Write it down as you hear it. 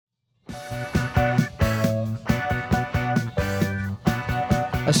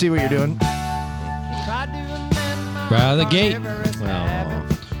I see what you're doing. Right out of the gate.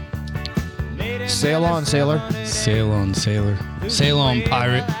 Sail on, sailor. Sail on, sailor. Sail on,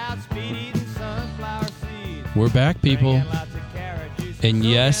 pirate. We're back, people. And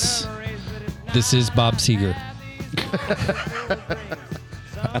yes, this is Bob Seger. I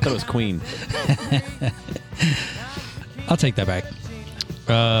thought it was Queen. I'll take that back.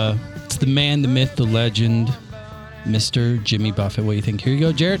 It's the man, the myth, the legend, Mr. Jimmy Buffett. What do you think? Here you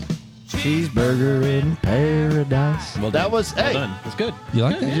go, Jared. Cheeseburger in paradise. Well, that was, well hey. done. It's good. You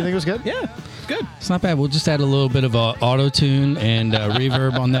like Did that? you think it was good? Yeah, it's good. It's not bad. We'll just add a little bit of auto-tune and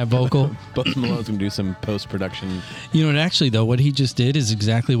reverb on that vocal. Both Malone's going to do some post-production. You know, and actually, though, what he just did is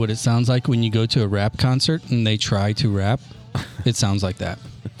exactly what it sounds like when you go to a rap concert and they try to rap. It sounds like that.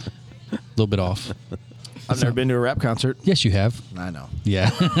 A little bit off. I've never been to a rap concert. Yes, you have. I know. Yeah.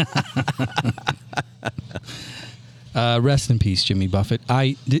 Rest in peace, Jimmy Buffett.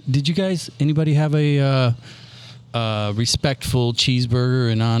 Did you guys, anybody have a respectful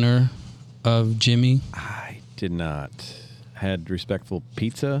cheeseburger in honor of Jimmy? I did not. Had respectful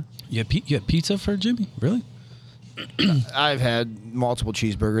pizza. You had pizza for Jimmy? Really? I've had multiple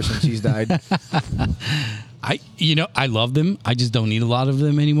cheeseburgers since he's died. I love them. I just don't eat a lot of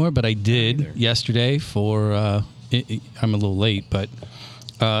them anymore, but I did yesterday for, I'm a little late, but,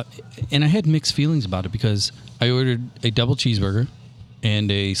 and I had mixed feelings about it because I ordered a double cheeseburger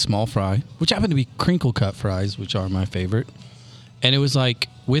and a small fry, which happened to be crinkle cut fries, which are my favorite. And it was like,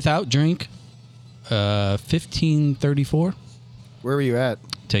 without drink, $15.34. Where were you at?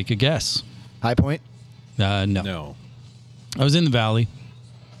 Take a guess. High Point? No. No. I was in the valley,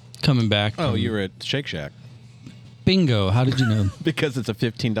 coming back. Oh, you were at Shake Shack. Bingo. How did you know? Because it's a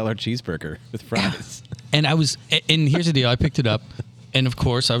 $15 cheeseburger with fries. And here's the deal. I picked it up, and of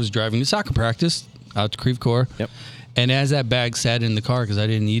course, I was driving to soccer practice out to Creve Coeur. Yep. And as that bag sat in the car, because I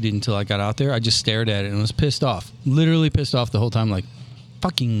didn't eat it until I got out there, I just stared at it and was pissed off. Literally pissed off the whole time, like,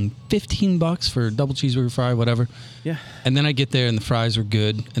 fucking $15 for a double cheeseburger fry, whatever. Yeah. And then I get there, and the fries were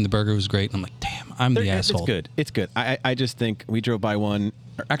good, and the burger was great. And I'm like, damn, I'm the asshole. It's good. It's good. I just think we drove by one.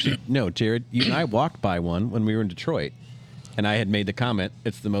 Or actually, no, Jared, you and I walked by one when we were in Detroit, and I had made the comment,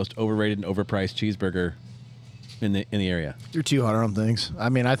 it's the most overrated and overpriced cheeseburger in the area. You're too hard on things. I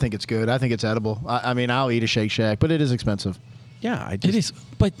mean, I think it's good. I think it's edible. I mean, I'll eat a Shake Shack, but it is expensive. Yeah, It is.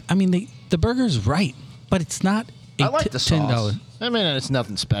 But, I mean, the burger's right, but it's not I like the sauce. $10. I mean, it's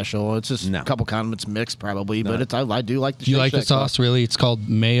nothing special. It's just a couple condiments mixed, probably. No. But I do like the Shake You like Shack the sauce, really? It's called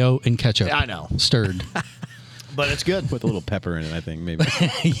mayo and ketchup. Yeah, I know. Stirred. But it's good. with a little pepper in it, I think, maybe.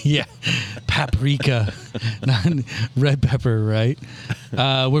 Yeah. Paprika. Not red pepper, right?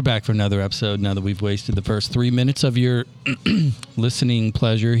 We're back for another episode now that we've wasted the first 3 minutes of your listening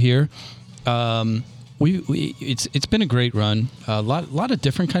pleasure here. It's been a great run. A lot of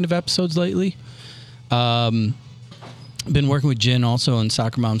different kind of episodes lately. Been working with Jen also on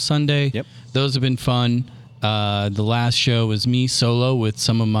Soccer Mom Sunday. Yep. Those have been fun. The last show was me solo with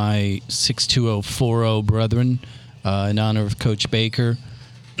some of my 62040 brethren in honor of Coach Baker.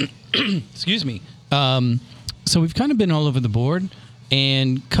 Excuse me. So we've kind of been all over the board.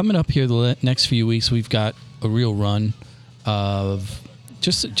 And coming up here the next few weeks, we've got a real run of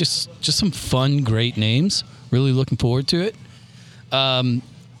just some fun, great names. Really looking forward to it.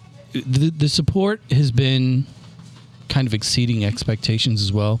 The support has been kind of exceeding expectations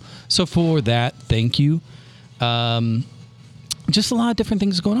as well. So for that, thank you. Just a lot of different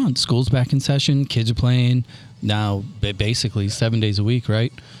things going on. School's back in session. Kids are playing now basically 7 days a week,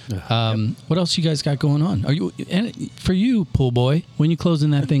 right? What else you guys got going on? For you, pool boy, when you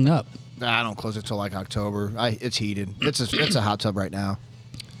closing that thing up? I don't close it till like October. It's heated. It's a hot tub right now.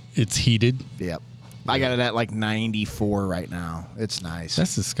 It's heated. Yep. I got it at like 94 right now. It's nice.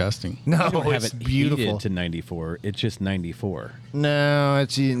 That's disgusting. No, You don't it's have it beautiful. heated to 94. It's just 94. No,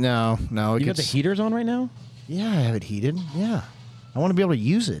 it's no. You got the heaters on right now? Yeah, I have it heated. Yeah, I want to be able to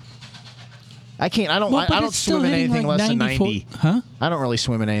use it. I can't. I don't. Well, I but don't it's still swim in hitting anything like less than 94 90. Huh? I don't really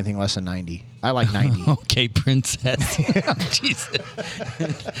swim in anything less than 90. I like 90. Okay, princess. Jesus.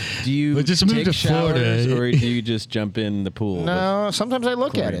 Do you Well, just move take to showers Florida. or do you just jump in the pool? No, sometimes I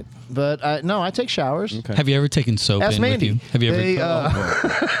look at chlorine? it, but no, I take showers. Okay. Have you ever taken soap Ask in Mandy. with you? Have you ever?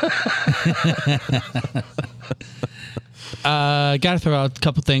 Got to throw out a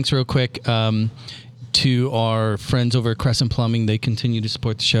couple things real quick. To our friends over at Crescent Plumbing, they continue to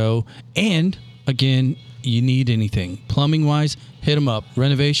support the show. And again, you need anything plumbing wise, hit them up.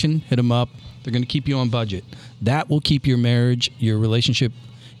 Renovation, hit them up. They're going to keep you on budget. That will keep your marriage, your relationship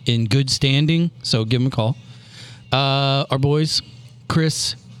in good standing. So give them a call. Our boys,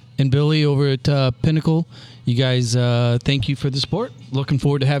 Chris and Billy over at Pinnacle. You guys, thank you for the support. Looking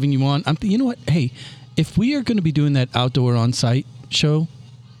forward to having you on. You know what? Hey, if we are going to be doing that outdoor on-site show,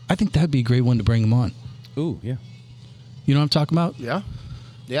 I think that'd be a great one to bring them on. Ooh, yeah. You know what I'm talking about? Yeah.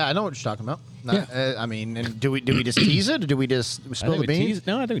 Yeah, I know what you're talking about. Yeah. I mean, and do we just tease it, or do we just spill the beans?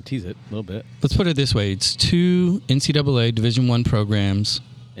 I think we tease it a little bit. Let's put it this way. It's 2 NCAA Division I programs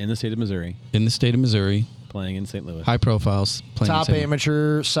In the state of Missouri, playing in St. Louis. high profiles. Playing Top in St. Louis.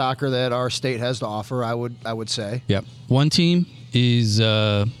 amateur soccer that our state has to offer, I would say. Yep. One team is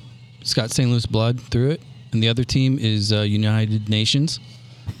it's got St. Louis blood through it, and the other team is United Nations.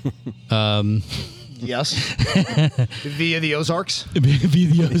 Yes. Via the Ozarks. Via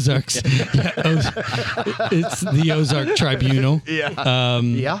the Ozarks. It's the Ozark Tribunal. Yeah.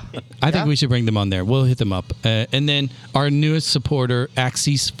 Yeah. I think we should bring them on there. We'll hit them up. And then our newest supporter,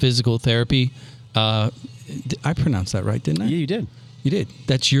 Axis Physical Therapy. I pronounced that right, didn't I? Yeah, you did. You did.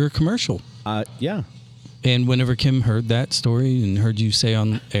 That's your commercial. Yeah. And whenever Kim heard that story and heard you say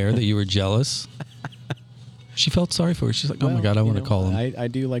on air that you were jealous, she felt sorry for her. She's like, oh, my God, I want to call him. I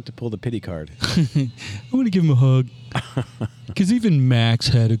do like to pull the pity card. I want to give him a hug. Because even Max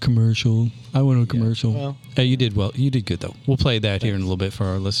had a commercial. I went on a commercial. Well. You did well. You did good, though. We'll play that here in a little bit for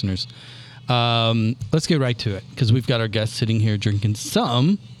our listeners. Let's get right to it, because we've got our guest sitting here drinking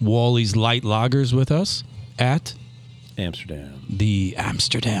some Wally's Light Lagers with us at Amsterdam. the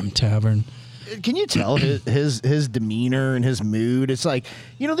Amsterdam Tavern. Can you tell his demeanor and his mood? It's like,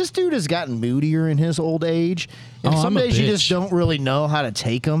 this dude has gotten moodier in his old age. And some I'm a days you bitch. just don't really know how to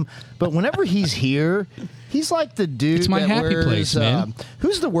take him. But whenever he's here, he's like the dude It's my that happy wears, place, man.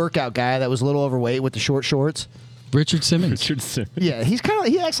 Who's the workout guy that was a little overweight with the short shorts? Richard Simmons. Yeah, he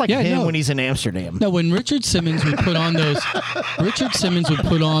acts like him when he's in Amsterdam. No, when Richard Simmons would put on the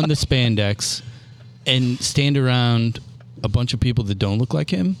spandex and stand around a bunch of people that don't look like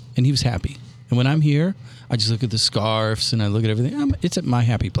him, and he was happy. And when I'm here, I just look at the scarves and I look at everything. It's at my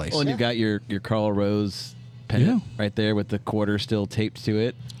happy place. Well, and you've got your Carl Rose pennant right there with the quarter still taped to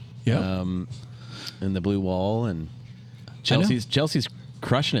it. Yeah. And the blue wall, and Chelsea's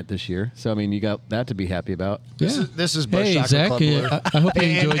crushing it this year. So I mean, you got that to be happy about. This is Busch Hey, Soccer Zach, Club Blue. I hope you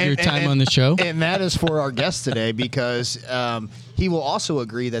enjoyed your time on the show. And that is for our guest today, because he will also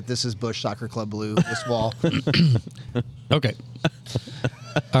agree that this is Busch Soccer Club Blue this fall. Okay.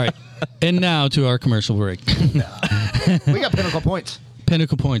 All right. And now to our commercial break. We got Pinnacle Points.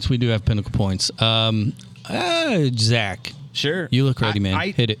 Pinnacle Points. We do have Pinnacle Points. Zach. Sure. You look ready,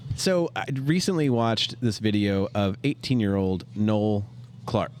 man. Hit it. So I recently watched this video of 18-year-old Noel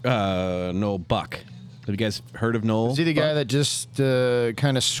Buck. Have you guys heard of Noel? Is he the guy that just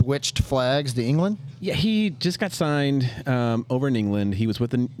kind of switched flags to England? Yeah, he just got signed over in England. He was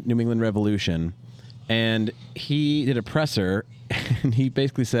with the New England Revolution, and he did a presser, and he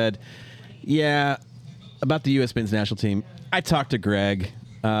basically said, yeah, about the U.S. men's national team, I talked to Greg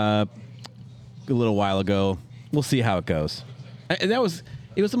a little while ago. We'll see how it goes. And it was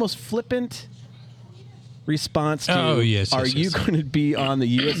the most flippant response to, are you going to be on the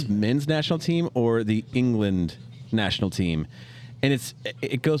U.S. men's national team or the England national team? And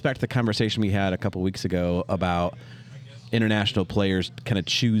it goes back to the conversation we had a couple weeks ago about international players kind of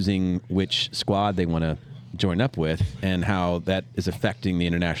choosing which squad they want to join up with, and how that is affecting the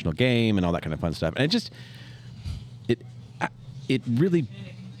international game and all that kind of fun stuff. And it really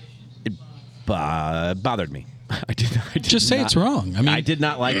bothered me. I did Just say it's wrong. I mean, I did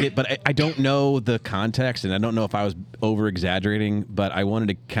not like it, but I don't know the context, and I don't know if I was over exaggerating, but I wanted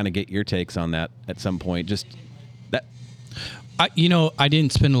to kind of get your takes on that at some point. Just that. I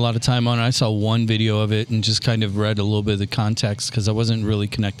didn't spend a lot of time on it. I saw one video of it and just kind of read a little bit of the context, because I wasn't really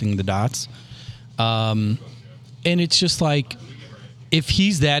connecting the dots. And it's just like, if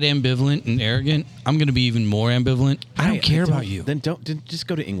he's that ambivalent and arrogant, I'm going to be even more ambivalent. I don't care about you. Then don't just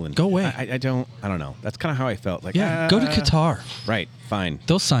go to England. Go away. I don't know. That's kind of how I felt. Like, go to Qatar. Right. Fine.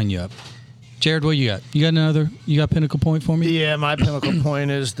 They'll sign you up. Jared, what you got? You got Pinnacle Point for me? Yeah, my Pinnacle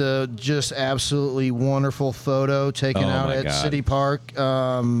Point is the just absolutely wonderful photo taken out at City Park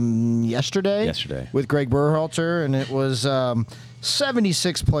yesterday with Greg Berhalter, and it was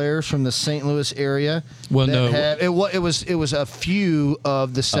 76 players from the St. Louis area. Well, it was a few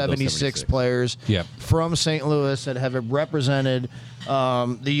of the 76 players from St. Louis that have represented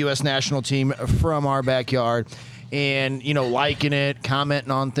the U.S. national team from our backyard. And, liking it,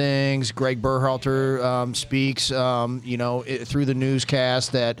 commenting on things. Greg Berhalter speaks, through the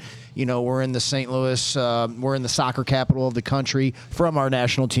newscast that, we're in the St. Louis, we're in the soccer capital of the country, from our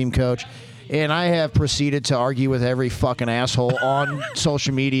national team coach. and I have proceeded to argue with every fucking asshole on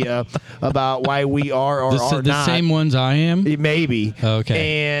social media about why we are or are the not. same ones I am? Maybe.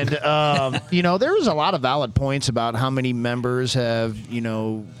 Okay. And, there's a lot of valid points about how many members have,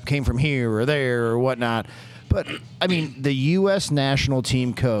 came from here or there or whatnot. But, I mean, the U.S. national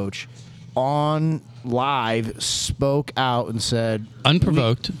team coach on live spoke out and said,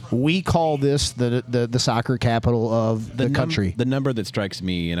 unprovoked, we call this the soccer capital of the country. The number that strikes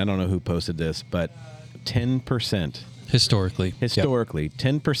me, and I don't know who posted this, but 10%. Historically,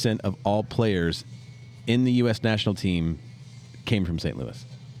 10% of all players in the U.S. national team came from St. Louis.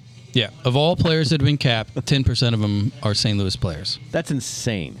 Yeah, of all players that have been capped, 10% of them are St. Louis players. That's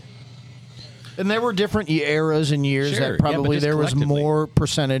insane. And there were different eras and years that probably there was more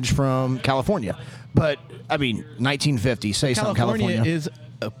percentage from California. But, I mean, 1950, say something, California. California is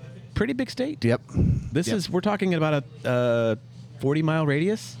a pretty big state. Yep. We're talking about a 40-mile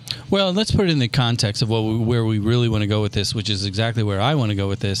radius? Well, let's put it in the context of where we really want to go with this, which is exactly where I want to go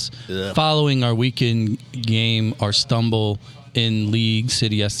with this. Ugh. Following our weekend game, our stumble in league,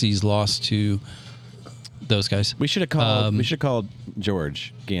 City SC's loss to those guys. We should have called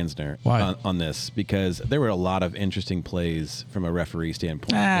George Gansner on this because there were a lot of interesting plays from a referee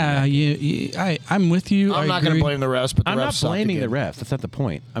standpoint. I'm with you. I'm not going to blame the refs, but I'm not blaming the refs. That's not the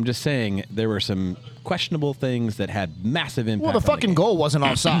point. I'm just saying there were some questionable things that had massive impact. Well, the fucking goal wasn't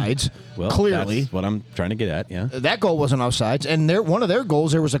offsides. Well, clearly, that's what I'm trying to get at. Yeah, that goal wasn't offsides, and one of their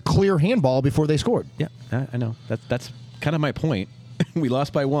goals there was a clear handball before they scored. Yeah, I know. That's kind of my point. We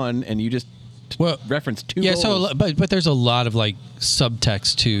lost by 1, and you just referenced 2 goals. So but there's a lot of like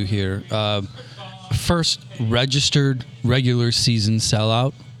subtext too here. First registered regular season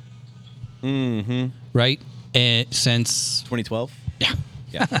sellout. Mm-hmm. Right? And since 2012.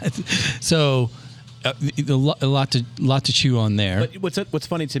 Yeah. So a lot to chew on there. But what's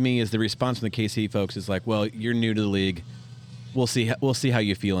funny to me is the response from the KC folks is like, "Well, you're new to the league. We'll see how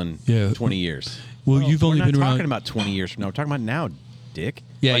you feel in 20 years." Well, you've only been around. We're not talking about 20 years from now. We're talking about now, Dick.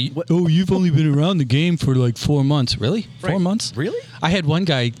 Yeah. You've only been around the game for like 4 months. Really? Right. 4 months? Really? I had one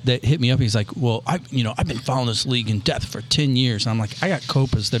guy that hit me up. He's like, "Well, I've been following this league in depth for 10 years." And I'm like, "I got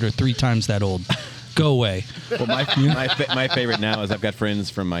copas that are 3 times that old. Go away." Well, my favorite now is I've got friends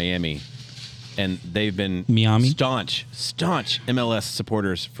from Miami, and they've been staunch MLS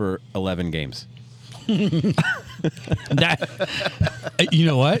supporters for 11 games. That, you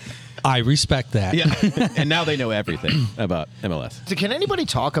know what? I respect that. Yeah, and now they know everything about MLS. So can anybody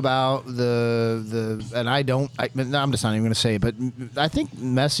talk about the? And I'm just not even going to say it, but I think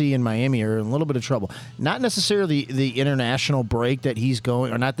Messi and Miami are in a little bit of trouble. Not necessarily the international break that he's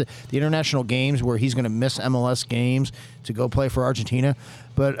going, or not the international games where he's going to miss MLS games to go play for Argentina.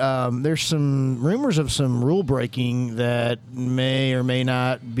 But there's some rumors of some rule breaking that may or may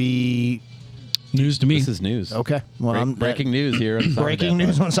not be. News to me. This is news. Okay. Well, breaking news here. On breaking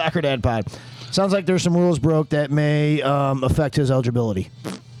news on Soccer Dad Pod. Sounds like there's some rules broke that may affect his eligibility.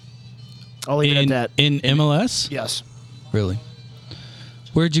 I'll leave it at that. In MLS? Yes. Really?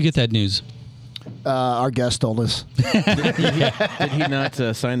 Where'd you get that news? Our guest told us. Did he not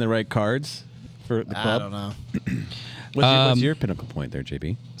sign the right cards for the club? I don't know. What's your pinnacle point there,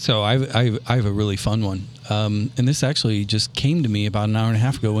 JB? So I have a really fun one. And this actually just came to me about an hour and a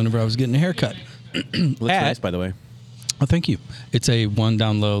half ago whenever I was getting a haircut. Looks nice, by the way. Oh, thank you. It's a 1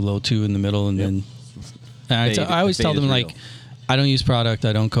 down low 2 in the middle, and then I always tell them, like, I don't use product,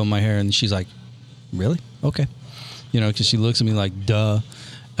 I don't comb my hair, and she's like, really? Okay. Because she looks at me like, duh.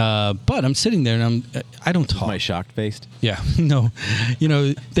 But I'm sitting there and I don't talk. Am I shocked faced? Yeah, no. You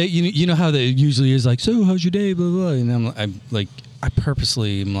know how that usually is like, so how's your day? Blah blah. And I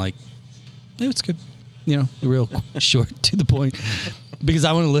purposely am like, hey, it's good. Real short to the point, because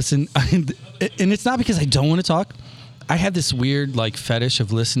I want to listen. And it's not because I don't want to talk. I have this weird fetish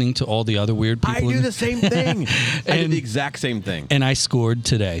of listening to all the other weird people. I do the same thing. I did the exact same thing. And I scored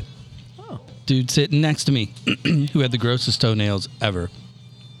today. Oh. Dude sitting next to me, who had the grossest toenails ever.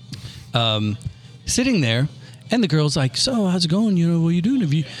 Sitting there, and the girl's like, "So, how's it going? What are you doing?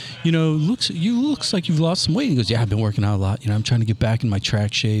 Have you, looks like you've lost some weight." And he goes, "Yeah, I've been working out a lot. I'm trying to get back in my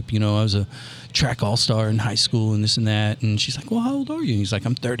track shape. I was a track all-star in high school and this and that." And she's like, "Well, how old are you?" And he's like,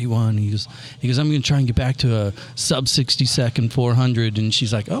 "I'm 31." He goes, "I'm going to try and get back to a sub 60-second 400." And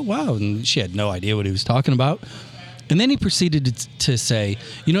she's like, "Oh, wow." And she had no idea what he was talking about. And then he proceeded to say,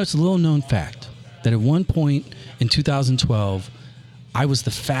 it's a little known fact that at one point in 2012, I was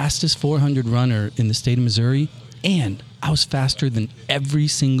the fastest 400 runner in the state of Missouri, and I was faster than every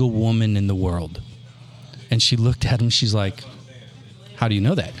single woman in the world. And she looked at him, she's like, "How do you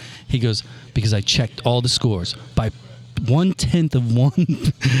know that?" He goes, "Because I checked all the scores by 1/10 of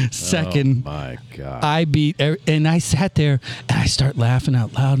 1 second. Oh my God. I beat, and I sat there and I start laughing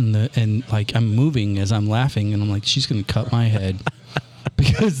out loud, and like I'm moving as I'm laughing, and I'm like, she's gonna cut my head.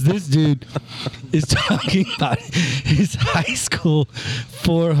 Because this dude is talking about his high school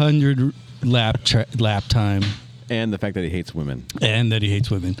 400 lap time. And the fact that he hates women.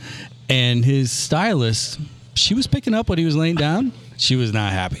 And his stylist, she was picking up what he was laying down. She was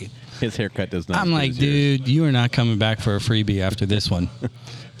not happy. His haircut does not. I'm like, dude, you are not coming back for a freebie after this one.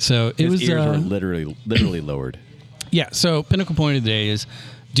 So his ears were literally lowered. Yeah. So pinnacle point of the day is,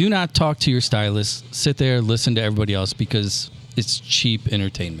 do not talk to your stylist. Sit there, listen to everybody else, because it's cheap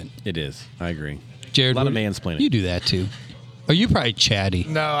entertainment. It is. I agree. Jared, a lot of mansplaining. You do that too. Or you probably chatty.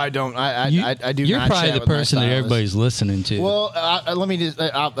 No, I don't. I do. You're not probably chat the with my person that stylist. everybody's listening to. Well, let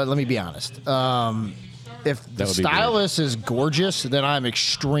me be honest. If the stylist is gorgeous, then I'm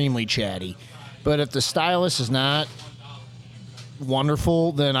extremely chatty. But if the stylist is not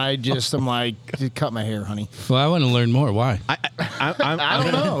wonderful, then I'm like, cut my hair, honey. Well, I want to learn more. Why? I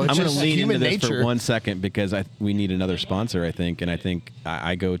don't know. It's I'm going to just lean into human this nature. for 1 second because we need another sponsor, I think. And I think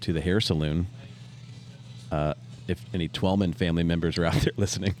I go to the hair salon. If any Twelman family members are out there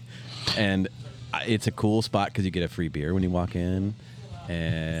listening. And it's a cool spot because you get a free beer when you walk in.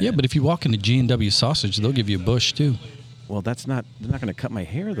 And Yeah, but if you walk into G&W Sausage, they'll give you a Busch too. Well, they're not going to cut my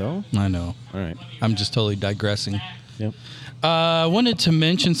hair, though. I know. All right. I'm just totally digressing. Yep. I wanted to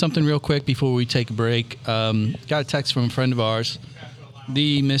mention something real quick before we take a break. Got a text from a friend of ours,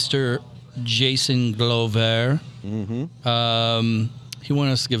 the Mr. Jason Glover. Mm-hmm. He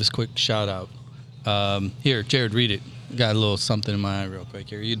wanted us to give us a quick shout out. Here, Jared, read it. Got a little something in my eye real quick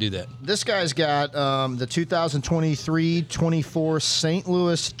here. You do that. This guy's got the 2023-24 St.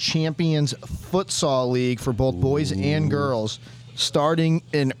 Louis Champions Futsal League for both boys and girls, starting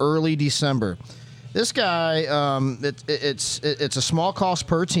in early December. This guy, it's a small cost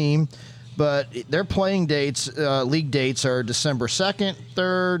per team, but their playing dates, league dates, are December 2nd,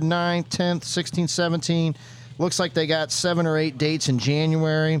 3rd, 9th, 10th, 16th, 17th. Looks like they got 7 or 8 dates in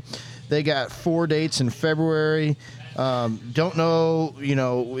January. They got 4 dates in February. Don't know,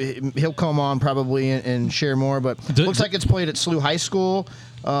 he'll come on probably and share more, but looks like it's played at SLU High School,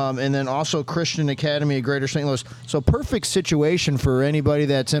 and then also Christian Academy of Greater St. Louis. So perfect situation for anybody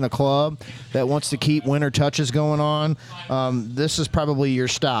that's in a club that wants to keep winter touches going on. This is probably your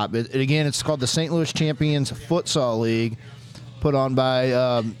stop. Again, it's called the St. Louis Champions Futsal League, put on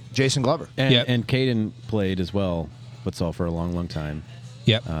by Jason Glover. And Caden played as well, futsal for a long, long time.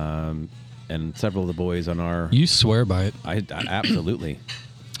 Yep. And several of the boys on our... You swear by it. I absolutely.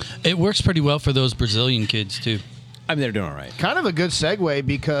 It works pretty well for those Brazilian kids, too. I mean, they're doing all right. Kind of a good segue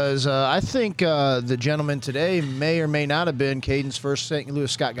because I think the gentleman today may or may not have been Caden's first St. Louis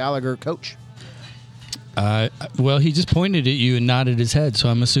Scott Gallagher coach. Well, he just pointed at you and nodded his head, so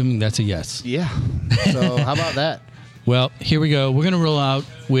I'm assuming that's a yes. Yeah. So how about that? Well, here we go. We're going to roll out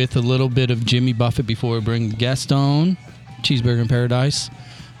with a little bit of Jimmy Buffett before we bring the guest on. Cheeseburger in Paradise.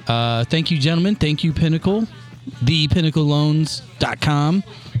 Thank you, gentlemen. Thank you, Pinnacle. ThePinnacleLoans.com.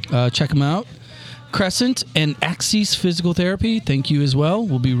 Check them out. Crescent and Axis Physical Therapy. Thank you as well.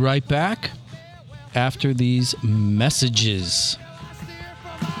 We'll be right back after these messages.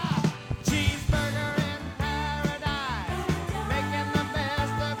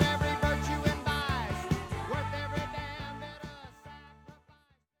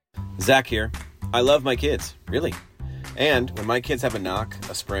 Zach here. I love my kids, really. And when my kids have a knock,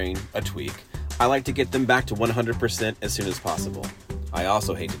 a sprain, a tweak, I like to get them back to 100% as soon as possible. I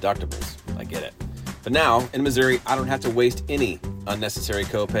also hate deductibles. I get it. But now, in Missouri, I don't have to waste any unnecessary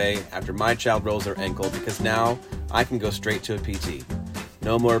copay after my child rolls their ankle because now I can go straight to a PT.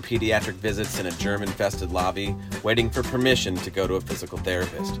 No more pediatric visits in a germ-infested lobby waiting for permission to go to a physical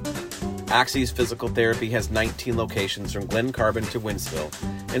therapist. Axis Physical Therapy has 19 locations from Glen Carbon to Winsville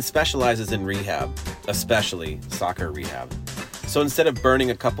and specializes in rehab, especially soccer rehab. So instead of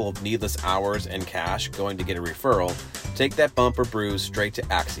burning a couple of needless hours and cash going to get a referral, take that bump or bruise straight to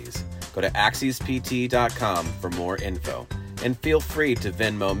Axis. Go to axispt.com for more info, and feel free to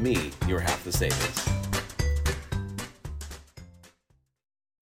Venmo me your half the savings.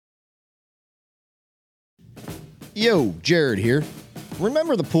 Yo, Jared here.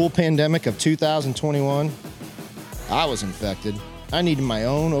 Remember the pool pandemic of 2021? I was infected. I needed my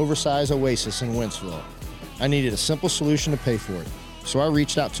own oversized oasis in Winsville. I needed a simple solution to pay for it. So I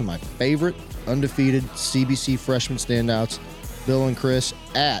reached out to my favorite undefeated CBC freshman standouts, Bill and Chris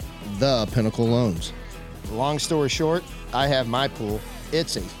at The Pinnacle Loans. Long story short, I have my pool.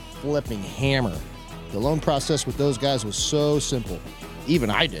 It's a flipping hammer. The loan process with those guys was so simple. Even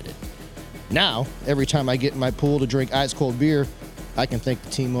I did it. Now, every time I get in my pool to drink ice cold beer, I can thank the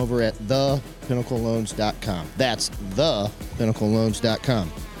team over at thepinnacleloans.com. That's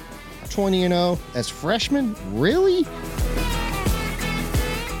thepinnacleloans.com. 20-0 as freshmen? Really?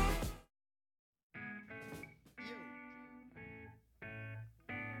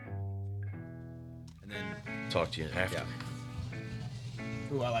 And then talk to you after. Yeah.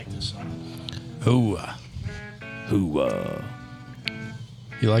 Ooh, I like this song.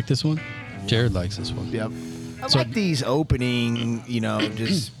 You like this one? Jared likes this one. Yep. I like these opening,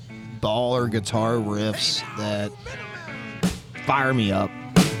 just baller guitar riffs that fire me up.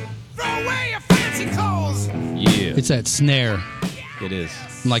 Yeah. It's that snare. It is.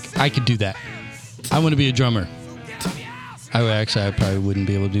 I'm like, I could do that. I want to be a drummer. I probably wouldn't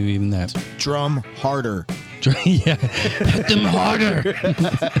be able to do even that. Drum harder. Yeah, hit them harder.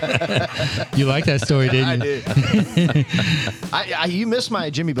 You like that story, didn't you? I did. You missed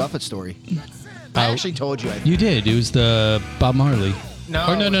my Jimmy Buffett story. I actually told you. You did. It was the Bob Marley.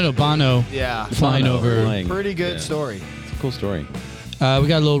 No. Bono. Yeah. Flying over. Pretty good story. It's a cool story. We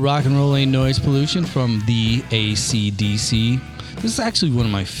got a little rock and roll ain't noise pollution from the AC/DC. This is actually one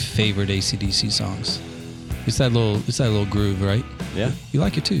of my favorite AC/DC songs. It's that little groove, right? Yeah. You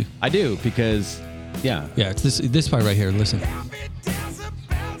like it too. I do because. Yeah. Yeah, it's this part right here. Listen.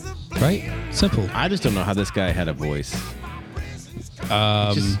 Right? Simple. I just don't know how this guy had a voice.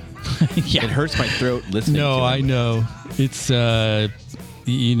 Yeah. It hurts my throat listening to him. I know. It's,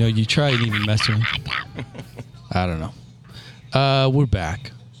 you try and even mess with him. I don't know. We're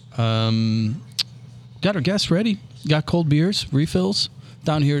back. Got our guests ready. Got cold beers, refills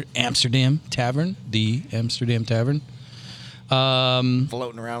down here at Amsterdam Tavern, the Amsterdam Tavern.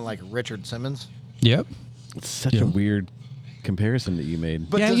 Floating around like Richard Simmons. Yep. It's such a weird comparison that you made.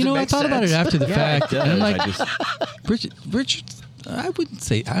 But yeah, I thought about it after the fact. Yeah, And I'm like, I just, Richard, I wouldn't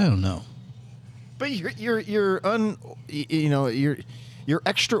say, I don't know. But you're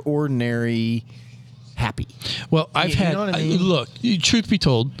extraordinary happy. Well, I've had, know what I mean? look, truth be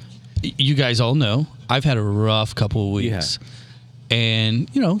told, you guys all know, I've had a rough couple of weeks. And,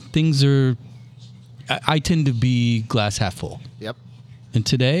 things are, I tend to be glass half full. Yep. And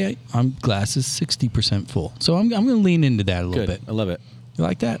today, I'm glass is 60% full. So I'm going to lean into that a little good. bit. I love it. You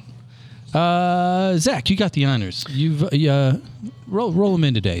like that? Zach, you got the honors. You've roll them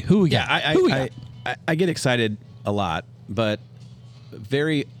in today. Who we got? I get excited a lot, but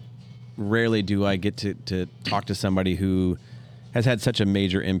very rarely do I get to talk to somebody who has had such a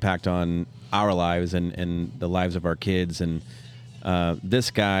major impact on our lives and the lives of our kids. And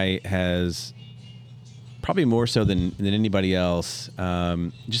this guy has probably more so than anybody else,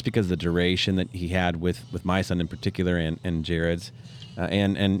 just because of the duration that he had with my son in particular and Jared's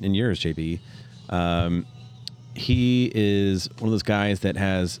and yours, JB. He is one of those guys that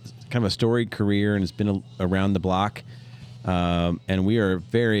has kind of a storied career and has been around the block. And we are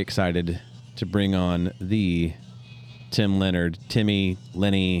very excited to bring on the Tim Leonard, Timmy,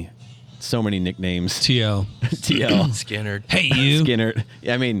 Lenny, so many nicknames. TL. Skinner. Hey, you. Skinner.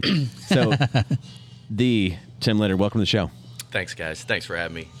 I mean, so the Tim Leonard, welcome to the show. Thanks, guys. Thanks for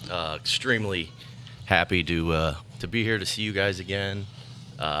having me. Extremely happy to be here to see you guys again,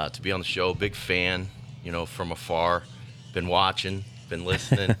 to be on the show. Big fan, from afar. Been watching, been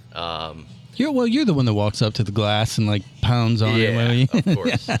listening. You're the one that walks up to the glass and pounds on it. Yeah, of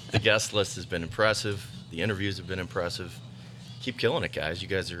course. The guest list has been impressive. The interviews have been impressive. Keep killing it, guys. You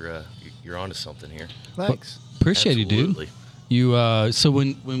guys are you're onto something here. Thanks. Appreciate Absolutely. it, dude. You so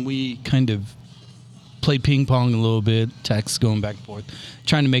when we kind of played ping pong a little bit, texts going back and forth,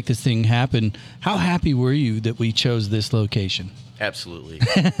 trying to make this thing happen, how happy were you that we chose this location? Absolutely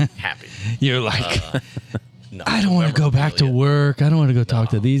happy. You're like, No, I don't want to go back to work. I don't want to go talk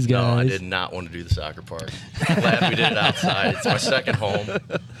to these guys. No, I did not want to do the soccer part. Glad we did it outside. It's my second home.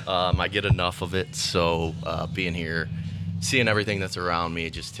 I get enough of it, so being here, seeing everything that's around me,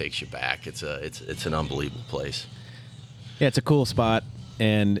 it just takes you back. It's an unbelievable place. Yeah, it's a cool spot.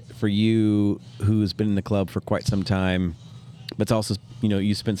 And for you, who's been in the club for quite some time, but it's also,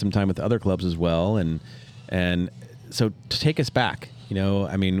 you spent some time with other clubs as well. And so to take us back,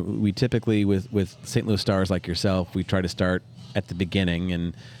 we typically with St. Louis Stars like yourself, we try to start at the beginning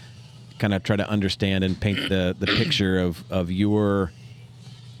and kind of try to understand and paint the picture of your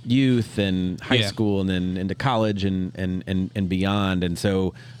youth and high school and then into college and beyond. And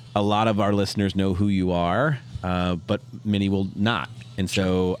so a lot of our listeners know who you are, but many will not. And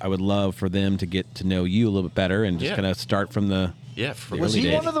so I would love for them to get to know you a little bit better and just kind of start from the Was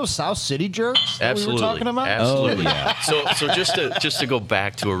he one of those South City jerks that we were talking about? Absolutely. Oh, yeah. So just to go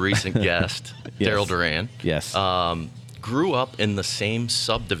back to a recent guest, Daryl Duran. Yes. Grew up in the same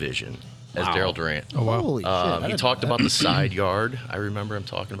subdivision as Daryl Durant. Oh, wow. Holy shit. He talked about the side yard. I remember him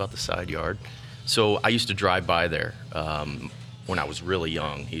talking about the side yard. So I used to drive by there when I was really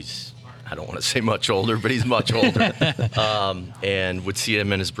young. I don't want to say much older, but he's much older. And would see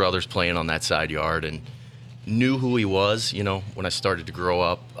him and his brothers playing on that side yard and knew who he was, when I started to grow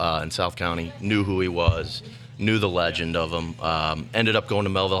up in South County, knew who he was, knew the legend of him. Ended up going to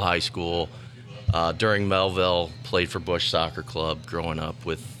Melville High School. During Melville, played for Busch Soccer Club growing up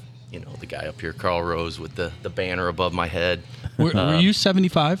with, the guy up here, Carl Rose, with the banner above my head. Were you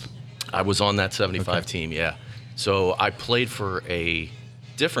 75? I was on that 75 team, yeah. So I played for a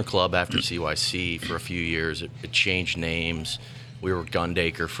different club after CYC for a few years. It changed names. We were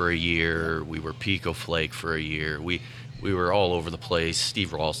Gundaker for a year. We were Pico Flake for a year. We were all over the place.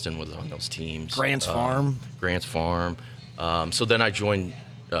 Steve Ralston was on those teams. Grants Farm. So then I joined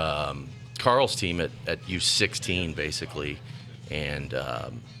Carl's team at U16, basically. And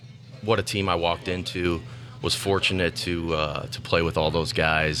what a team I walked into. Was fortunate to play with all those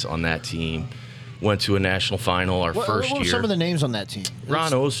guys on that team. Went to a national final our first year. What were some of the names on that team?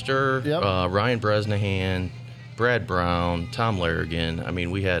 Ron Oster, Yep. Ryan Bresnahan, Brad Brown, Tom Larrigan. I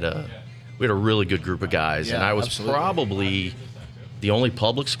mean, we had a really good group of guys, Yeah, and I was absolutely. probably the only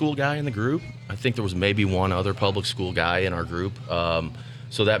public school guy in the group. I think there was maybe one other public school guy in our group.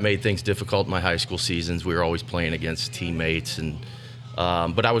 So that made things difficult in my high school seasons. We were always playing against teammates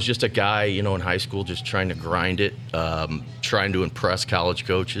but I was just a guy, in high school, just trying to grind it, trying to impress college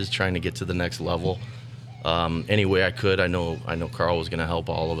coaches, trying to get to the next level. Any way I could. I know Carl was going to help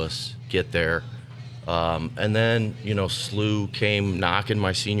all of us get there. And then, SLU came knocking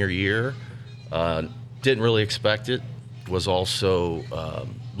my senior year. Didn't really expect it. Was also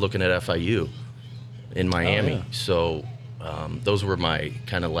looking at FIU in Miami. Oh, yeah. So those were my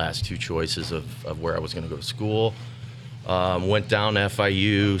kind of last two choices of where I was going to go to school. Went down to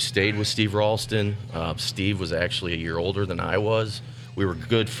FIU, stayed with Steve Ralston. Steve was actually a year older than I was. We were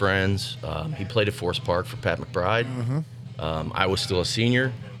good friends. He played at Forest Park for Pat McBride. Mm-hmm. I was still a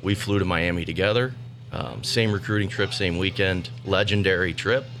senior. We flew to Miami together. Same recruiting trip, same weekend. Legendary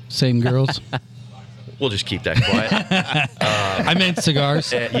trip. Same girls? We'll just keep that quiet. I meant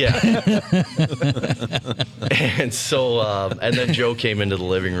cigars. Yeah. And so, and then Joe came into the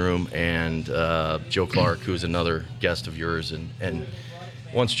living room, and Joe Clark, who's another guest of yours, and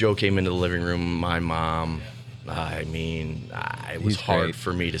once Joe came into the living room, my mom, it was hard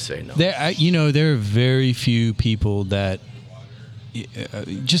for me to say no. There are very few people that,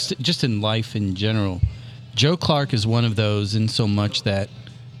 just in life in general, Joe Clark is one of those, in so much that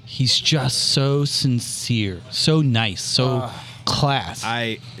he's just so sincere, so nice, so class.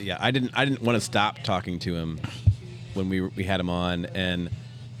 I didn't want to stop talking to him when we had him on, and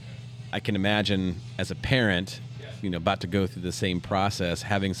I can imagine as a parent, about to go through the same process,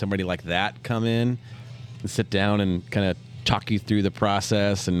 having somebody like that come in and sit down and kind of talk you through the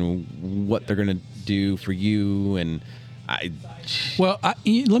process and what they're going to do for you. And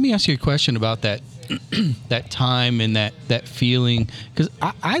let me ask you a question about that. That time and that feeling, because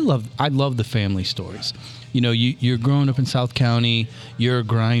I love the family stories. You're growing up in South County. You're a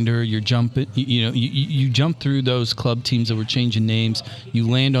grinder. You're jumping. You jump through those club teams that were changing names. You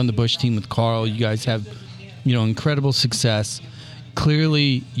land on the Busch team with Carl. You guys have, incredible success.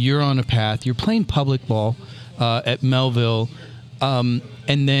 Clearly, you're on a path. You're playing public ball at Melville, and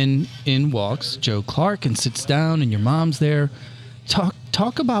then in walks Joe Clark and sits down, and your mom's there.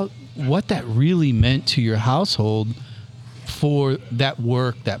 Talk about what that really meant to your household for that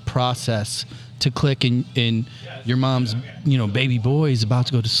work, that process to click, and your mom's, baby boy is about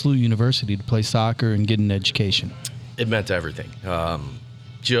to go to SLU University to play soccer and get an education. It meant everything.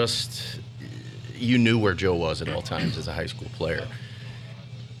 You knew where Joe was at all times as a high school player.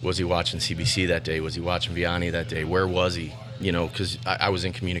 Was he watching CBC that day? Was he watching Vianney that day? Where was he? Because I was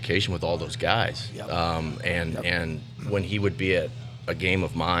in communication with all those guys. Yep. And when he would be at a game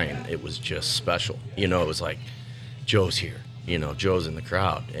of mine, it was just special. It was like, Joe's here. Joe's in the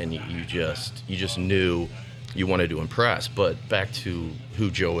crowd, and you just knew you wanted to impress. But back to who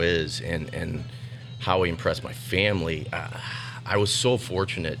Joe is and how he impressed my family, I was so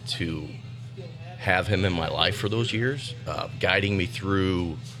fortunate to have him in my life for those years, guiding me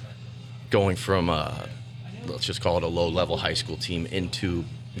through going from let's just call it a low-level high school team into,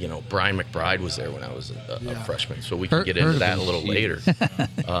 Brian McBride was there when I was a freshman, so we can get into that a little later.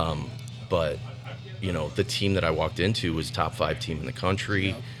 But, the team that I walked into was top 5 team in the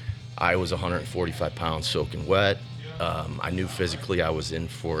country. I was 145 pounds soaking wet. I knew physically I was in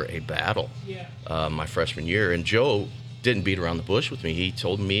for a battle my freshman year, and Joe didn't beat around the bush with me. He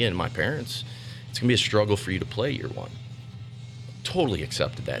told me and my parents, it's going to be a struggle for you to play year one. totally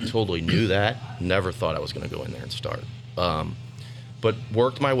accepted that, totally knew that, never thought I was going to go in there and start. But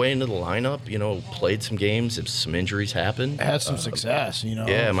worked my way into the lineup, played some games. If some injuries happened. Had some success,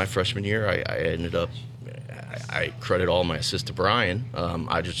 Yeah, my freshman year, I ended up, I credit all my assist to Brian.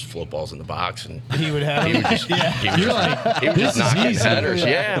 I just float balls in the box, and he would have. He would just knock in headers.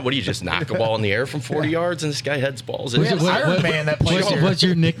 Yeah, what do you just knock a ball in the air from 40 yards, and this guy heads balls in? Iron Man that plays here. What's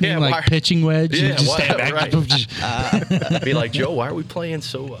your nickname? Pitching wedge? Yeah, you just stand back. Right. Be like, Joe, why are we playing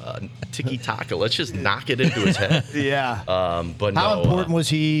so tiki-taka? Let's just knock it into his head. Yeah. But how important was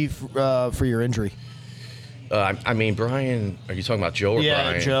he for your injury? Brian, are you talking about Joe or Brian?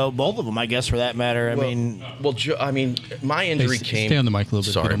 Yeah, Joe. Both of them, I guess, for that matter. Joe, my injury came... Stay on the mic a little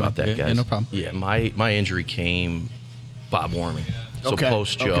bit. Sorry about that, guys. Yeah, no problem. Yeah, my injury came Bob warming. So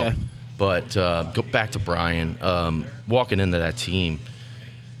post-Joe. Okay. But go back to Brian. Walking into that team,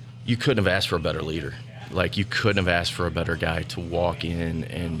 you couldn't have asked for a better leader. Like, you couldn't have asked for a better guy to walk in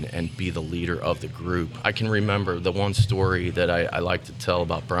and be the leader of the group. I can remember the one story that I like to tell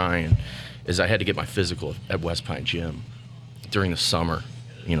about Brian is I had to get my physical at West Pine Gym during the summer,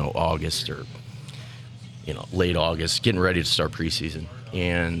 August or, late August, getting ready to start preseason.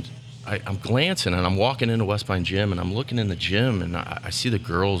 And I'm glancing, and I'm walking into West Pine Gym, and I'm looking in the gym, and I see the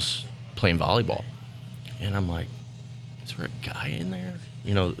girls playing volleyball. And I'm like, is there a guy in there?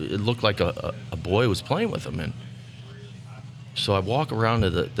 It looked like a boy was playing with them. And so I walk around to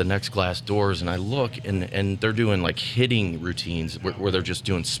the next glass doors, and I look, and they're doing like hitting routines where they're just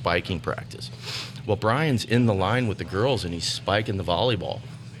doing spiking practice. Well, Brian's in the line with the girls, and he's spiking the volleyball.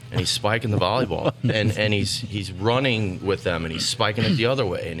 And he's running with them, and he's spiking it the other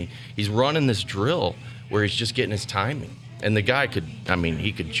way. And he's running this drill where he's just getting his timing. And the guy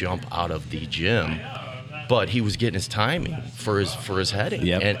he could jump out of the gym, but he was getting his timing for his heading.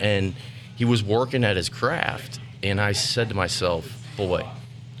 Yep. And he was working at his craft. And I said to myself, boy,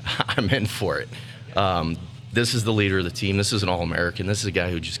 I'm in for it. This is the leader of the team. This is an All-American. This is a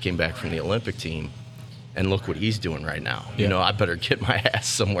guy who just came back from the Olympic team. And look what he's doing right now. Yeah. I better get my ass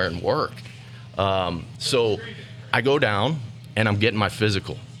somewhere and work. So I go down, and I'm getting my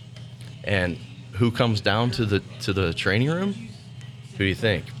physical. And who comes down to the training room? Who do you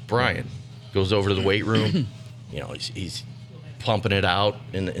think? Brian goes over to the weight room. He's pumping it out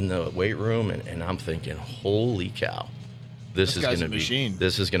in the weight room, and I'm thinking, holy cow, this is going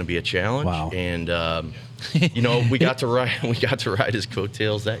to be a challenge. Wow. And we got to ride his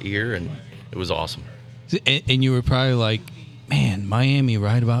coattails that year, and it was awesome. And you were probably like, man, Miami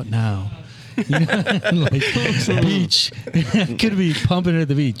right about now. Beach. Could be pumping at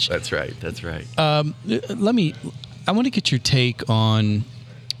the beach. That's right. I want to get your take on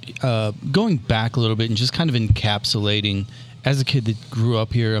going back a little bit and just kind of encapsulating, as a kid that grew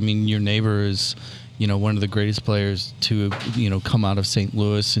up here, your neighbor is, one of the greatest players to, come out of St.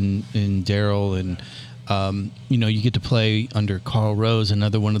 Louis and Darryl. And, you get to play under Carl Rose,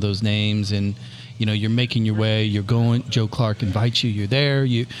 another one of those names. And, you're making your way, you're going, Joe Clark invites you, you're there,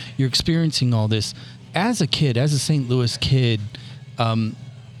 you're experiencing all this. As a kid, as a St. Louis kid,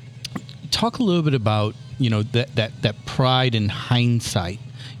 talk a little bit about, that pride and hindsight.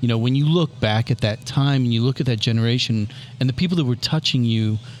 When you look back at that time and you look at that generation and the people that were touching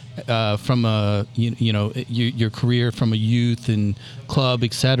you from your career from a youth and club,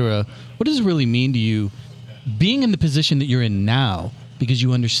 etc., what does it really mean to you being in the position that you're in now, because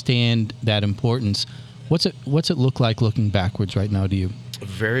you understand that importance? What's it look like looking backwards right now to you?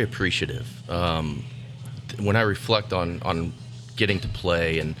 Very appreciative. When I reflect on getting to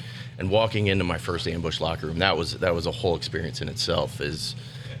play and walking into my first Ambush locker room, that was a whole experience in itself.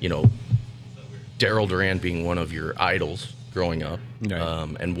 Darryl Duran being one of your idols growing up,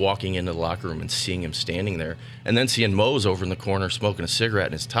 right. And walking into the locker room and seeing him standing there, and then seeing Mose over in the corner smoking a cigarette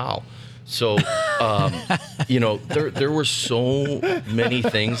in his towel. So, there were so many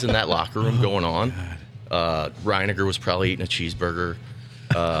things in that locker room going on. Reiniger was probably eating a cheeseburger.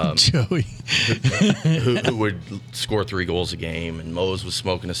 Joey. who would score 3 goals a game, and Mose was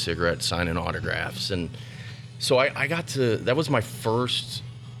smoking a cigarette, signing autographs. And so I got to, that was my first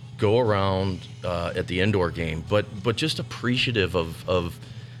go around at the indoor game, but just appreciative of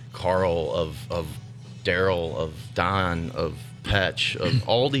Carl, of Darryl, of Don, of Petch, of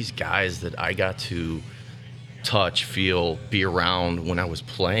all these guys that I got to touch, feel, be around when I was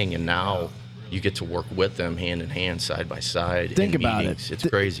playing, and now you get to work with them hand in hand, side by side. Think about meetings. it. It's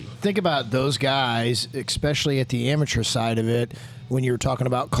crazy. Think about those guys, especially at the amateur side of it, when you were talking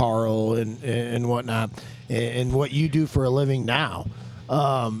about Carl and whatnot, and what you do for a living now.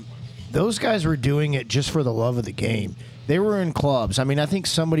 Those guys were doing it just for the love of the game. They were in clubs. I think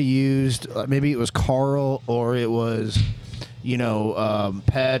somebody used, maybe it was Carl or it was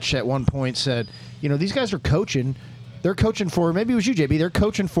Patch at one point said, these guys are coaching. They're coaching for, maybe it was you, JB. They're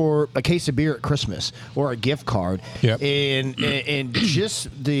coaching for a case of beer at Christmas or a gift card. Yep. And just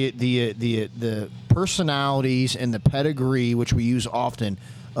the personalities and the pedigree, which we use often,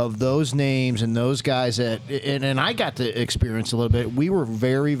 of those names and those guys and I got to experience a little bit. We were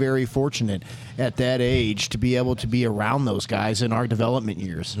very, very fortunate at that age to be able to be around those guys in our development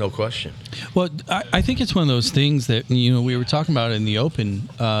years. No question. Well, I think it's one of those things that we were talking about in the open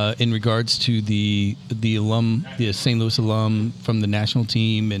in regards to the St. Louis alum from the national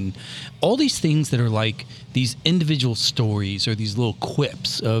team, and all these things that are like these individual stories or these little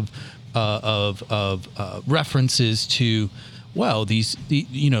quips of references to. Well,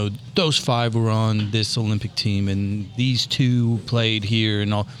 those 5 were on this Olympic team, and these 2 played here,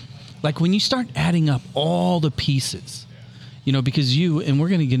 and all. Like when you start adding up all the pieces, because and we're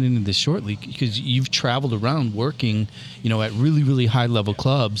going to get into this shortly, because you've traveled around working, at really, really high level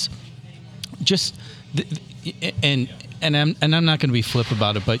clubs. And I'm not going to be flip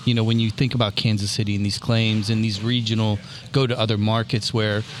about it, but when you think about Kansas City and these claims and these regional go to other markets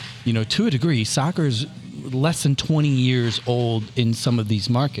where, to a degree, soccer's less than 20 years old in some of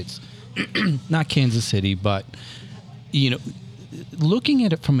these markets. Not Kansas City, but looking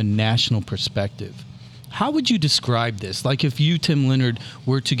at it from a national perspective, how would you describe this? Like if you, Tim Leonard,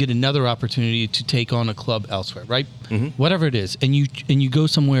 were to get another opportunity to take on a club elsewhere, right? Mm-hmm. Whatever it is, and you go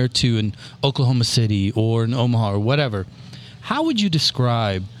somewhere to an Oklahoma City or an Omaha or whatever, how would you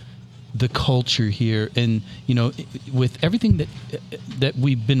describe the culture here? And with everything that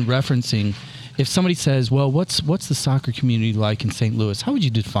we've been referencing, if somebody says, well, what's the soccer community like in St. Louis, how would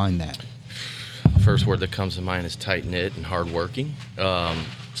you define that? First word that comes to mind is tight-knit and hardworking.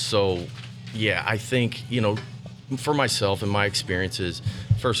 Yeah, I think, for myself and my experiences,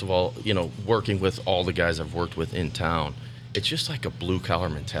 first of all, working with all the guys I've worked with in town, it's just like a blue-collar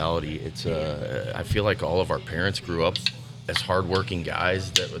mentality. It's I feel like all of our parents grew up as hardworking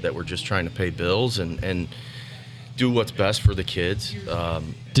guys that were just trying to pay bills and do what's best for the kids.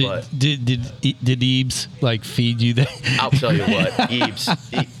 Did Ebes feed you that? I'll tell you what, Ebes.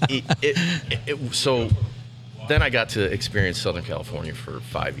 So then I got to experience Southern California for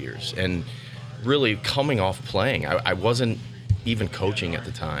 5 years, and really coming off playing, I wasn't even coaching at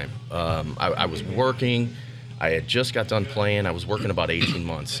the time. I was working. I had just got done playing. I was working about 18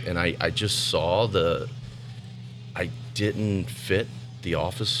 months, and I just saw I didn't fit the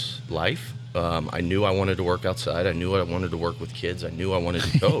office life. I knew I wanted to work outside. I knew I wanted to work with kids. I knew I wanted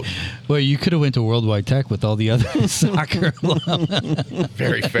to coach. Well, you could have went to Worldwide Tech with all the other soccer.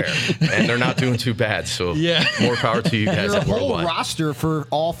 Very fair. And they're not doing too bad, so more power to you guys at Worldwide. Your whole Worldwide. roster for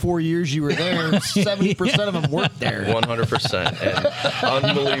all 4 years you were there, 70% of them worked there. 100%. And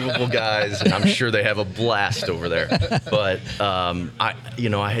unbelievable guys, and I'm sure they have a blast over there. But,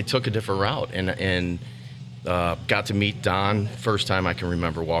 I had took a different route, and got to meet Don first time I can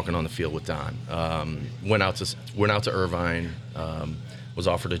remember walking on the field with Don. Went out to Irvine. Was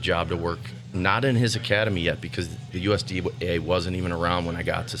offered a job to work not in his academy yet because the USDA wasn't even around when I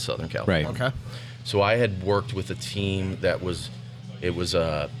got to Southern California. Right. Okay. So I had worked with a team that was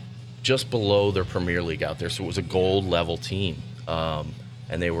just below their Premier League out there. So it was a gold level team, and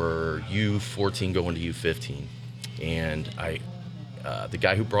they were U14 going to U15. And the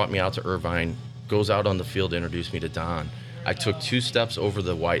guy who brought me out to Irvine goes out on the field to introduce me to Don. I took 2 steps over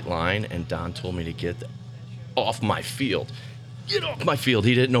the white line, and Don told me to get off my field. Get off my field.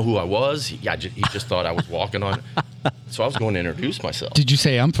 He didn't know who I was. He just thought I was walking on. So I was going to introduce myself. Did you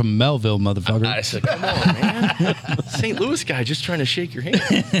say, I'm from Melville, motherfucker? I said, come on, man. St. Louis guy just trying to shake your hand.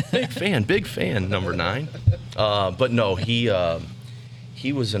 Big fan, number 9. But no,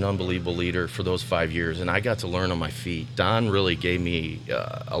 he was an unbelievable leader for those 5 years, and I got to learn on my feet. Don really gave me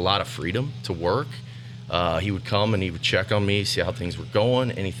a lot of freedom to work. He would come and he would check on me, see how things were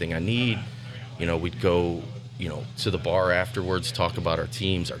going, anything I need. We'd go, to the bar afterwards, talk about our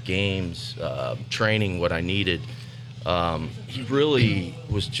teams, our games, training, what I needed. He really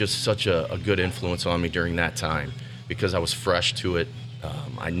was just such a good influence on me during that time because I was fresh to it.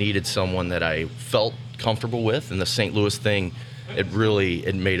 I needed someone that I felt comfortable with, and the St. Louis thing,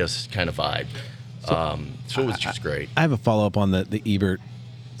 it made us kind of vibe. So it was just great. I have a follow-up on the Ebert.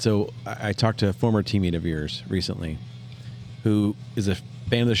 So I talked to a former teammate of yours recently who is a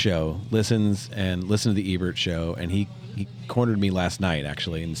fan of the show, listens to the Ebert show, and he cornered me last night,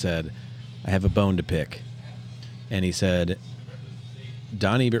 actually, and said, I have a bone to pick. And he said,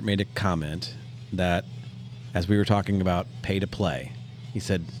 Don Ebert made a comment that, as we were talking about pay to play, he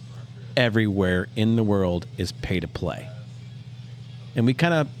said, everywhere in the world is pay to play. And we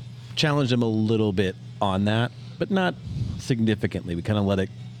kind of challenged him a little bit on that, but not significantly. We kind of let it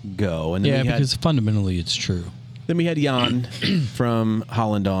go. And then because fundamentally it's true. Then we had Jan from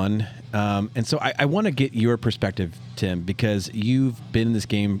Holland on. And so I want to get your perspective, Tim, because you've been in this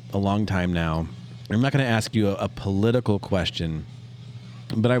game a long time now. I'm not going to ask you a political question,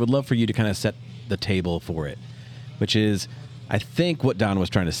 but I would love for you to kind of set the table for it, which is, I think what Don was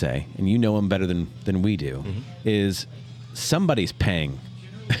trying to say, and you know him better than we do, is somebody's paying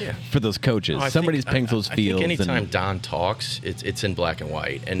for those coaches. Somebody's paying for those fields. I think anytime Don talks, it's in black and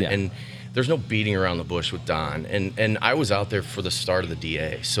white. And there's no beating around the bush with Don. And I was out there for the start of the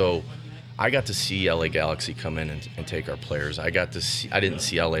DA. So I got to see LA Galaxy come in and take our players. I didn't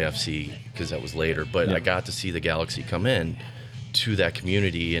see LAFC because that was later, but I got to see the Galaxy come in to that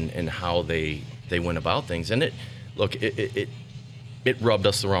community and how they went about things. And it rubbed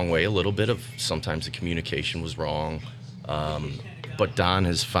us the wrong way a little bit of sometimes the communication was wrong. But Don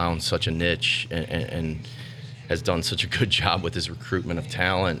has found such a niche and has done such a good job with his recruitment of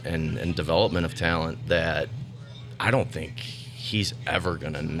talent and development of talent that I don't think he's ever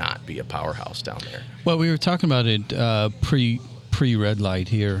going to not be a powerhouse down there. Well, we were talking about it pre-red light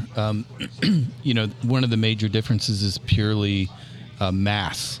here. One of the major differences is purely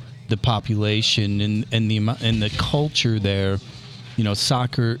mass, the population and the culture there.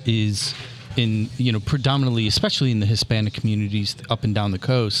 Soccer is in predominantly, especially in the Hispanic communities up and down the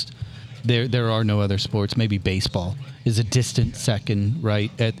coast. There are no other sports. Maybe baseball is a distant second,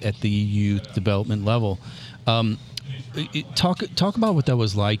 right, at the youth development level. Talk about what that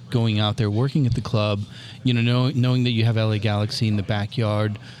was like going out there, working at the club, knowing that you have LA Galaxy in the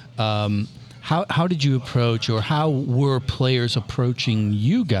backyard. How did you approach, or how were players approaching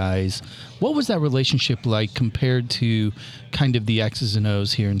you guys? What was that relationship like compared to kind of the X's and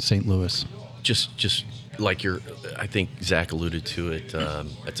O's here in St. Louis? Just like I think Zach alluded to it,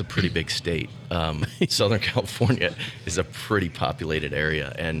 it's a pretty big state. Southern California is a pretty populated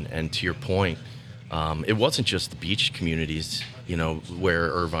area. And to your point, it wasn't just the beach communities, where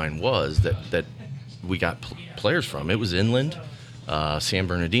Irvine was that we got players from. It was inland, San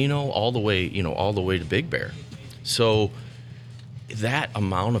Bernardino, all the way to Big Bear. So that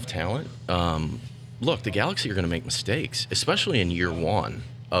amount of talent, look, the Galaxy are going to make mistakes, especially in year one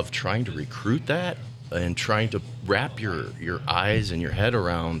of trying to recruit that and trying to wrap your eyes and your head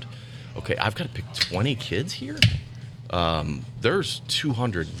around, okay, I've got to pick 20 kids here. There's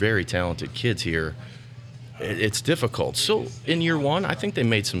 200 very talented kids here. It's difficult. So in year one, I think they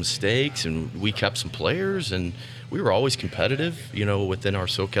made some mistakes, and we kept some players, and we were always competitive, within our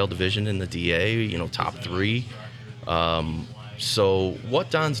SoCal division in the DA, top three. So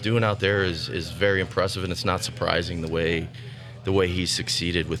what Don's doing out there is very impressive, and it's not surprising the way he's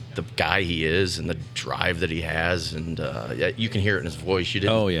succeeded with the guy he is and the drive that he has, and you can hear it in his voice. You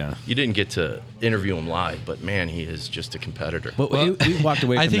didn't get to interview him live, but man, he is just a competitor. Well, he walked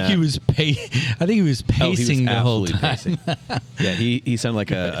away from I think that. He was pacing the whole time. Yeah, he sounded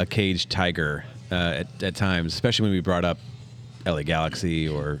like a caged tiger at times, especially when we brought up LA Galaxy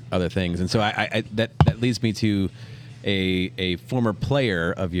or other things. And so I that leads me to a former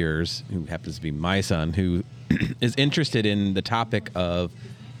player of yours who happens to be my son, who is interested in the topic of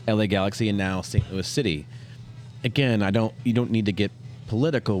LA Galaxy and now St. Louis City. Again, you don't need to get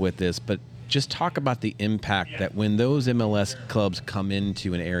political with this, but just talk about the impact that when those MLS clubs come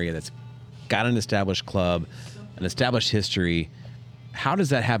into an area that's got an established club, an established history, how does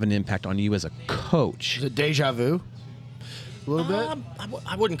that have an impact on you as a coach? Is it deja vu? A little bit?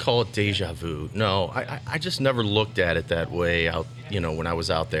 I wouldn't call it deja vu. No, I just never looked at it that way when I was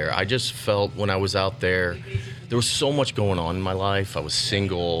out there. I just felt when I was out there was so much going on in my life. I was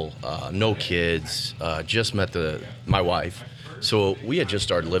single, no kids, just met my wife. So we had just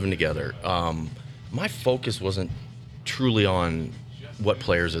started living together. My focus wasn't truly on what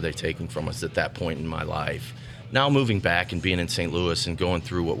players are they taking from us at that point in my life. Now moving back and being in St. Louis and going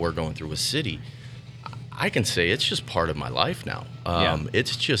through what we're going through with City, I can say it's just part of my life now.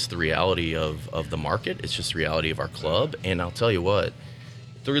 It's just the reality of the market. It's just the reality of our club. And I'll tell you what,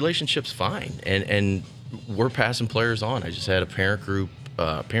 the relationship's fine. And we're passing players on. I just had a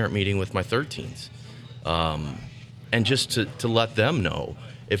parent meeting with my 13s. And just to let them know,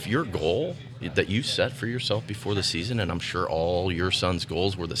 if your goal that you set for yourself before the season, and I'm sure all your son's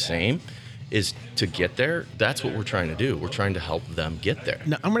goals were the same, is to get there, that's what we're trying to do. We're trying to help them get there.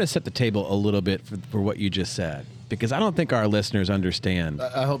 Now, I'm going to set the table a little bit for what you just said, because I don't think our listeners understand.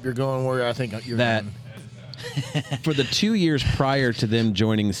 I hope you're going where I think you're that going. For the 2 years prior to them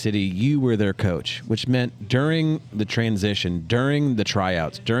joining the City, you were their coach, which meant during the transition, during the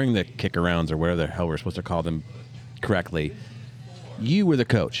tryouts, during the kick-arounds, or whatever the hell we're supposed to call them correctly, you were the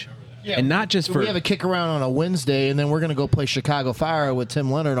coach. and not just for we have a kick around on a Wednesday, and then we're going to go play Chicago Fire with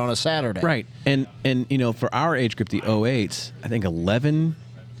Tim Leonard on a Saturday. Right, and for our age group, the 08s, I think 11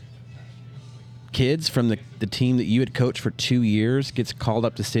 kids from the team that you had coached for 2 years gets called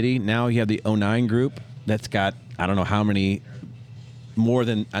up to city. Now you have the 09 group that's got, I don't know how many,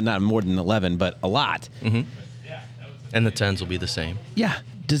 not more than 11, but a lot. Mm-hmm. And the 10s will be the same. Yeah.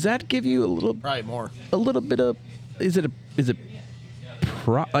 Does that give you probably more, a little bit of,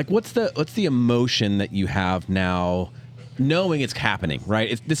 what's the emotion that you have now knowing it's happening,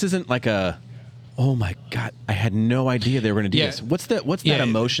 right? This isn't like oh my God, I had no idea they were going to do this. What's that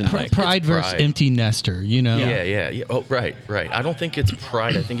emotion like? Pride versus empty nester, Yeah. Oh, right. I don't think it's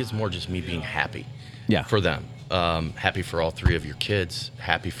pride. I think it's more just me being happy for them. Happy for all 3 of your kids.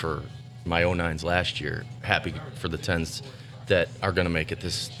 Happy for my 09s last year. Happy for the 10s that are going to make it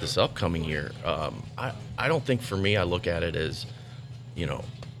this upcoming year. I don't think for me, I look at it as,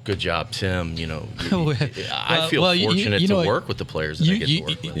 good job, Tim. I feel fortunate to work with the players that I get to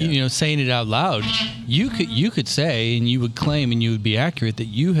work with. Saying it out loud, you could say, and you would claim, and you would be accurate, that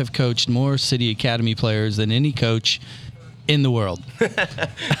you have coached more City Academy players than any coach in the world.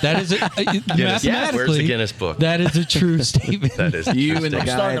 That is mathematically. Where's the Guinness Book? That is a true statement. That is you and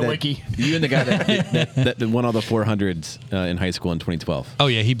the guy that won all the 400s in high school in 2012. Oh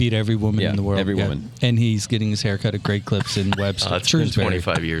yeah, he beat every woman in the world. Every woman, and he's getting his haircut at Great Clips in Webster. It's been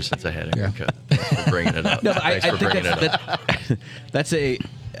 25 years since I had a haircut. Thanks for bringing it up. No, I think that's a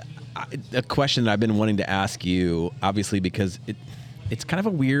question that I've been wanting to ask you. Obviously, because it's kind of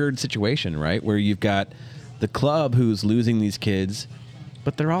a weird situation, right? Where you've got the club who's losing these kids,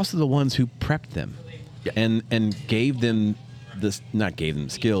 but they're also the ones who prepped them and gave them not gave them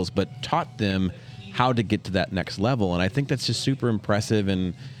skills, but taught them how to get to that next level. And I think that's just super impressive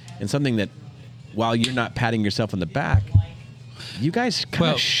and something that, while you're not patting yourself on the back, you guys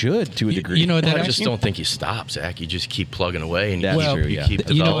kind of should to a degree. I just don't think you stop, Zach. You just keep plugging away, and you keep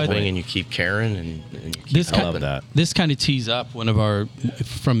developing, and you keep caring, and you keep helping. This kind of tees up one of our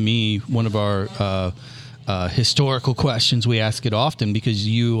historical questions. We ask it often because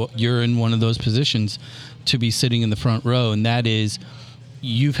you're in one of those positions to be sitting in the front row, and that is,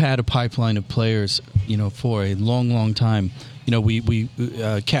 you've had a pipeline of players, for a long time. We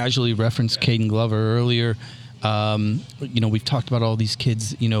casually referenced Caden Glover earlier. We've talked about all these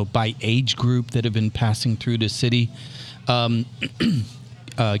kids, by age group that have been passing through the city. Ken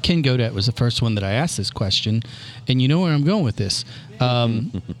Godet was the first one that I asked this question, and you know where I'm going with this.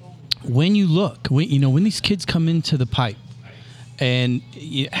 When you look, when these kids come into the pipe, and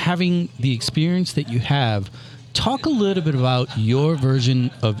having the experience that you have, talk a little bit about your version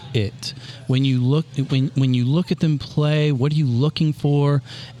of it. When you look at them play, what are you looking for?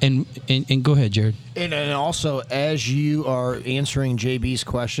 And go ahead, Jared. And also, as you are answering JB's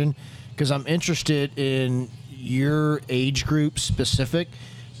question, because I'm interested in your age group specific,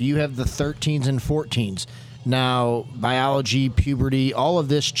 you have the 13s and 14s. Now, biology, puberty, all of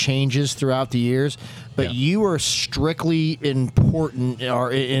this changes throughout the years, but you are strictly important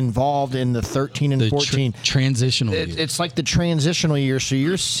or involved in the 13 and 14. Transitional year. It's like the transitional year, so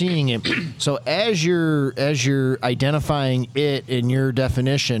you're seeing it. So as you're identifying it in your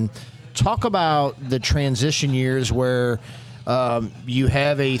definition, talk about the transition years where you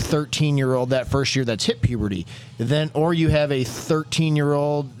have a 13-year-old that first year that's hit puberty, or you have a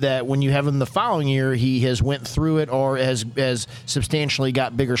 13-year-old that when you have him the following year, he has went through it or has substantially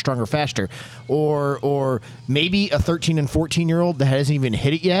got bigger, stronger, faster, or maybe a 13 and 14-year-old that hasn't even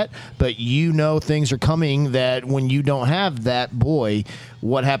hit it yet, but things are coming that when you don't have that boy,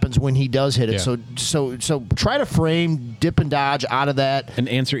 what happens when he does hit it? So try to frame, dip and dodge out of that, and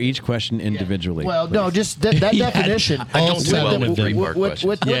answer each question individually. Well, please. No, just that definition. I don't do well with three-part questions.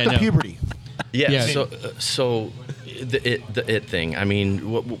 With the puberty. Yeah. So the it thing. I mean,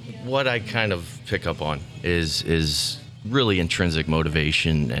 what I kind of pick up on is really intrinsic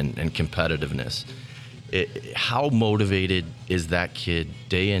motivation and competitiveness. How motivated is that kid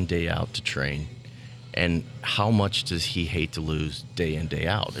day in, day out to train? And how much does he hate to lose day in, day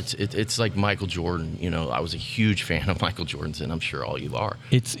out? It's like Michael Jordan. I was a huge fan of Michael Jordan's, and I'm sure all you are.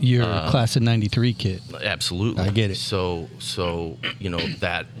 It's your class of '93 kid. Absolutely, I get it. So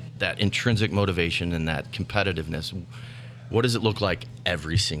that intrinsic motivation and that competitiveness. What does it look like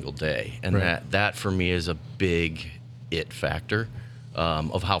every single day? And that for me is a big it factor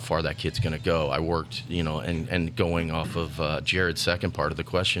of how far that kid's going to go. I worked, and going off of Jared's second part of the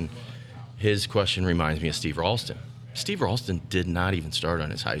question. His question reminds me of Steve Ralston. Steve Ralston did not even start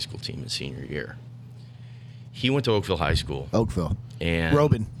on his high school team his senior year. He went to Oakville High School. And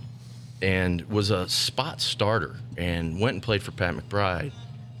Robin. And was a spot starter and went and played for Pat McBride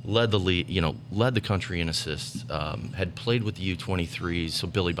led the league, led the country in assists. Had played with the U23s, so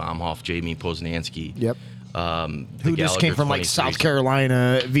Billy Baumhoff, Jamie Poznansky. Yep. Who just came from like South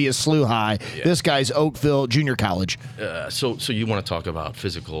Carolina via SLU High. Yeah. This guy's Oakville Junior College. So you want to talk about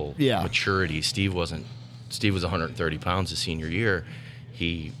physical maturity? Steve was 130 pounds his senior year.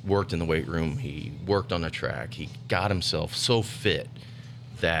 He worked in the weight room. He worked on the track. He got himself so fit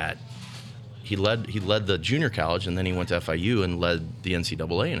that he led the junior college, and then he went to FIU and led the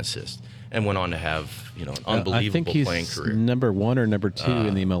NCAA in assists, and went on to have an unbelievable playing career. Number 1 or number 2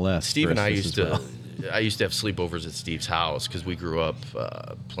 in the MLS. Steve and I used to have sleepovers at Steve's house because we grew up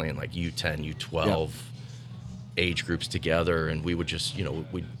playing like U10, U12 age groups together, and we would just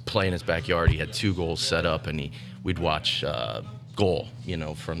we'd play in his backyard. He had 2 goals set up, and we'd watch Goal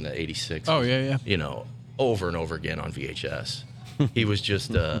from the '86. Oh yeah. Over and over again on VHS. He was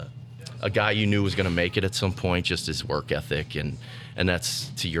just a guy you knew was going to make it at some point, just his work ethic. And that's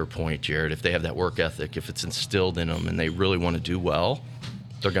to your point, Jared. If they have that work ethic, if it's instilled in them and they really want to do well,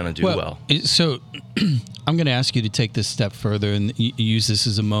 they're going to do well. So I'm going to ask you to take this step further and use this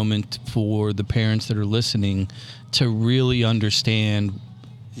as a moment for the parents that are listening to really understand.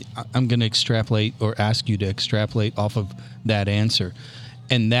 I'm going to extrapolate or ask you to extrapolate off of that answer.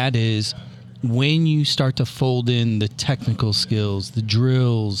 And that is, when you start to fold in the technical skills, the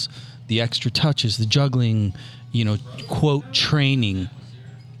drills, the extra touches, the juggling, quote, training.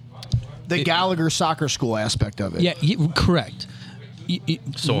 The Gallagher Soccer School aspect of it. Yeah, correct.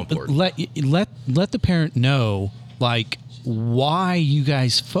 So important. Let the parent know, like, why you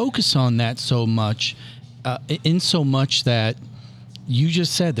guys focus on that so much, in so much that you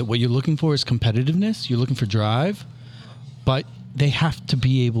just said that what you're looking for is competitiveness, you're looking for drive, but they have to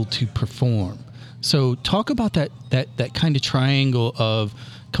be able to perform. So talk about that kind of triangle of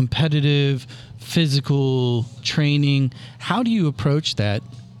competitive, physical training. How do you approach that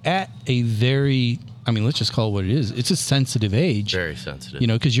at a very, let's just call it what it is. It's a sensitive age. Very sensitive.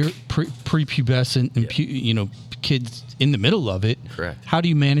 Because you're prepubescent and, kids in the middle of it. Correct. How do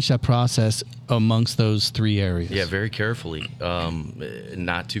you manage that process amongst those 3 areas? Yeah, very carefully.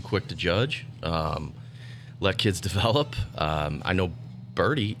 Not too quick to judge. Let kids develop. I know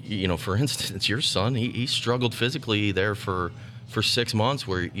Birdie, for instance, your son, he struggled physically there for 6 months,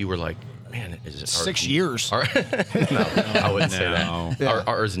 where you were like, man, is it 6 years? No, I wouldn't say that. Yeah.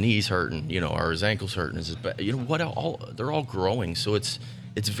 Are his knees hurting? Are his ankles hurting? Is his they're all growing. So it's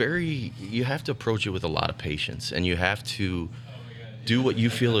very, you have to approach it with a lot of patience, and you have to do what you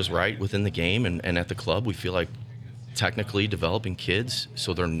feel is right within the game. And at the club, we feel like technically developing kids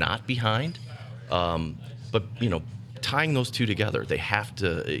so they're not behind. But tying those two together, they have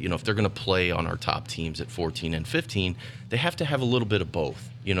to, if they're going to play on our top teams at 14 and 15, they have to have a little bit of both.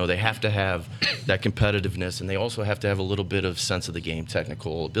 They have to have that competitiveness, and they also have to have a little bit of sense of the game,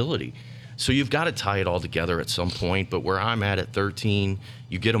 technical ability. So you've got to tie it all together at some point. But where I'm at 13,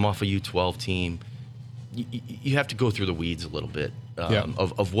 you get them off a U12 team, you have to go through the weeds a little bit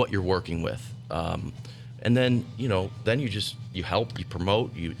of what you're working with. And then, then you help, you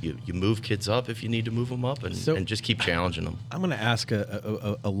promote, you move kids up if you need to move them up, and just keep challenging them. I'm going to ask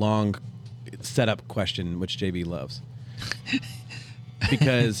a long setup question, which JB loves.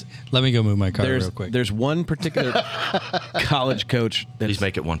 Because let me go move my car real quick. There's one particular college coach. Please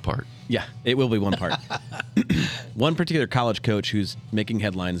make it one part. Yeah, it will be one part. One particular college coach who's making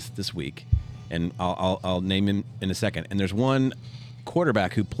headlines this week, and I'll name him in a second. And there's one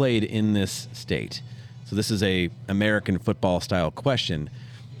quarterback who played in this state. So this is a American football style question.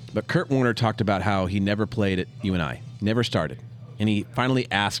 But Kurt Warner talked about how he never played at UNI, never started. And he finally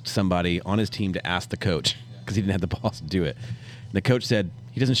asked somebody on his team to ask the coach, because he didn't have the balls to do it. And the coach said,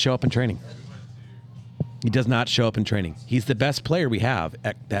 he doesn't show up in training. He does not show up in training. He's the best player we have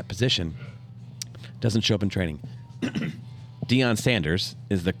at that position. Doesn't show up in training. Deion Sanders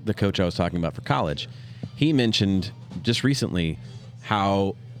is the coach I was talking about for college. He mentioned just recently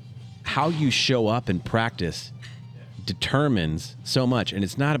how you show up in practice determines so much. And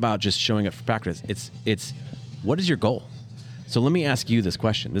it's not about just showing up for practice. It's what is your goal? So let me ask you this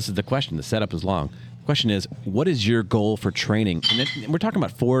question. This is the question. The setup is long. The question is, what is your goal for training? And we're talking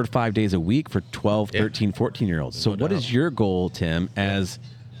about 4 to 5 days a week for 12, 13, 14-year-olds. So what is your goal, Tim, as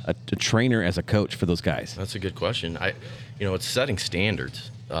a trainer, as a coach for those guys? That's a good question. It's setting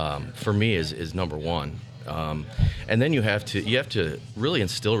standards. For me is number one. And then you have to really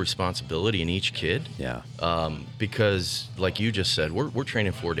instill responsibility in each kid. Yeah. Because like you just said, we're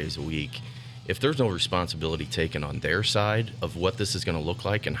training 4 days a week. If there's no responsibility taken on their side of what this is going to look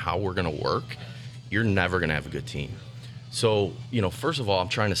like and how we're going to work, you're never going to have a good team. So, first of all, I'm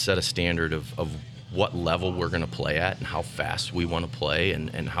trying to set a standard of what level we're going to play at and how fast we want to play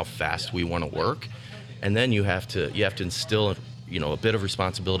and how fast we want to work. And then you have to instill, a bit of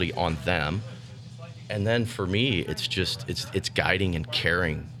responsibility on them. And then for me, it's just it's guiding and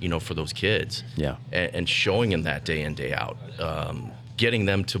caring, for those kids. Yeah. And showing them that day in, day out, getting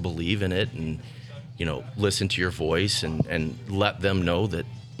them to believe in it and, listen to your voice and let them know that,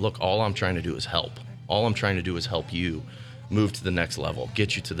 look, all I'm trying to do is help. All I'm trying to do is help you move to the next level,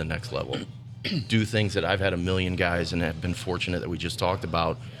 get you to the next level, do things that I've had a million guys and have been fortunate that we just talked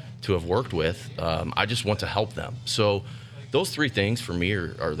about to have worked with. I just want to help them. So those three things for me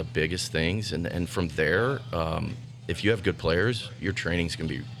are the biggest things. And from there, if you have good players, your training's going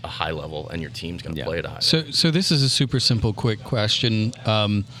to be a high level and your team's going to play at a high level. So this is a super simple, quick question.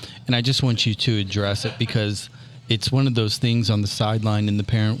 And I just want you to address it because it's one of those things on the sideline in the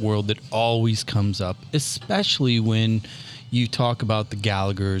parent world that always comes up, especially when you talk about the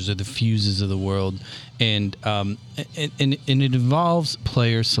Gallaghers or the Fuses of the world. And it involves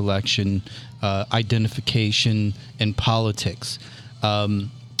player selection, identification, and politics.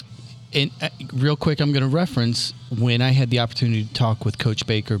 And real quick, I'm going to reference when I had the opportunity to talk with Coach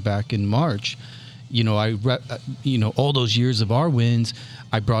Baker back in March. All those years of our wins,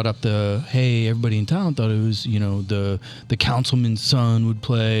 I brought up hey, everybody in town thought it was, the councilman's son would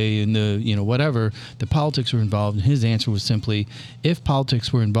play and whatever. The politics were involved. And his answer was simply, if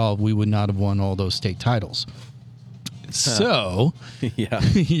politics were involved, we would not have won all those state titles. So, yeah,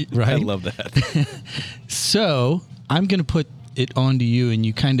 right? I love that. So I'm going to put it onto you, and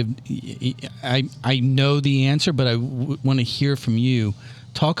you kind of, I know the answer, but I want to hear from you.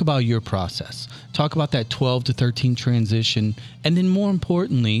 Talk about your process. Talk about that 12 to 13 transition, and then more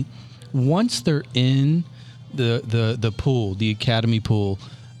importantly, once they're in the pool, the academy pool,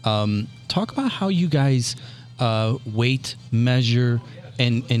 talk about how you guys weight, measure,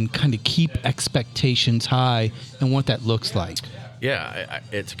 and kind of keep expectations high, and what that looks like. Yeah,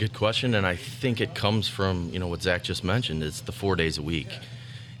 it's a good question, and I think it comes from what Zach just mentioned. It's the 4 days a week.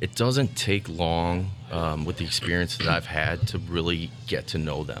 It doesn't take long with the experience that I've had to really get to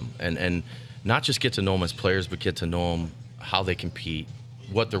know them, and not just get to know them as players, but get to know them how they compete,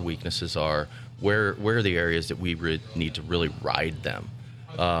 what their weaknesses are, where are the areas that we need to really ride them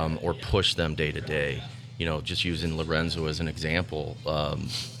or push them day to day. Just using Lorenzo as an example.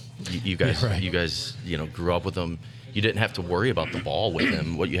 You guys, grew up with him. You didn't have to worry about the ball with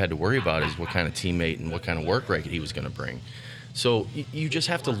him. What you had to worry about is what kind of teammate and what kind of work rate he was going to bring. So you just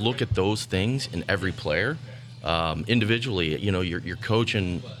have to look at those things in every player individually. You're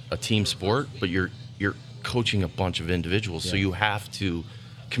coaching a team sport, but you're coaching a bunch of individuals. Yeah. So you have to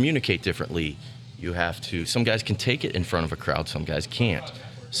communicate differently. Some guys can take it in front of a crowd. Some guys can't.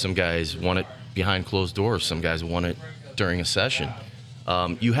 Some guys want it behind closed doors. Some guys want it during a session.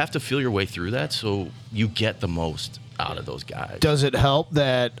 You have to feel your way through that so you get the most out of those guys. Does it help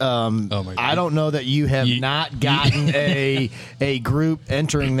that I don't know that you have not gotten a group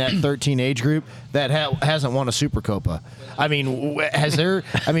entering that 13 age group that hasn't won a Super Copa? I mean, when's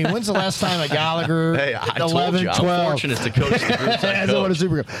the last time a Gallagher, hey, I 11, told you, 12, I'm fortunate to coach the groups I hasn't won a coach.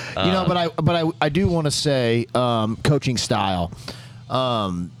 Super Copa? But I do want to say coaching style.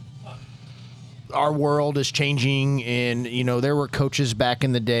 Our world is changing, and there were coaches back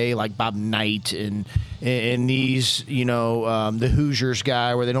in the day like Bob Knight and these the Hoosiers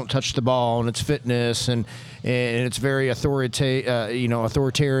guy where they don't touch the ball and it's fitness and it's very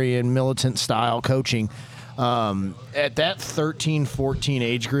authoritarian militant style coaching. At that 13, 14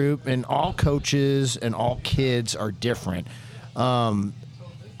 age group, and all coaches and all kids are different.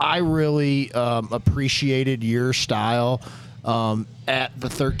 I really appreciated your style at the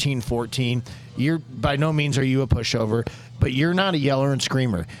 13, 14. You're by no means are you a pushover, but you're not a yeller and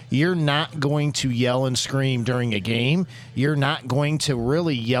screamer. You're not going to yell and scream during a game. You're not going to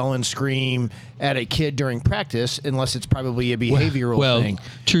really yell and scream at a kid during practice unless it's probably a behavioral thing.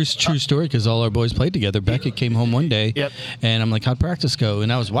 True story, because all our boys played together. Beckett came home one day, and I'm like, how'd practice go?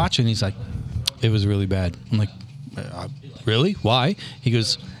 And I was watching. He's like, it was really bad. I'm like, really? Why? He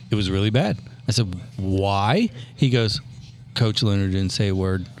goes, it was really bad. I said, why? He goes, Coach Leonard didn't say a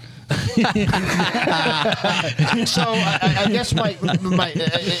word. So I guess my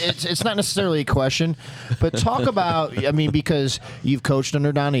it's not necessarily a question, but talk about, because you've coached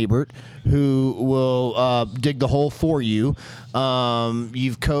under Don Ebert, who will dig the hole for you.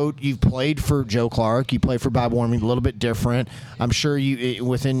 You've played for Joe Clark, you played for Bob Warming, a little bit different. I'm sure you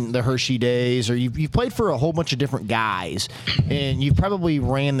within the Hershey days, or you've played for a whole bunch of different guys, and you've probably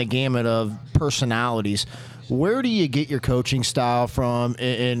ran the gamut of personalities. Where do you get your coaching style from,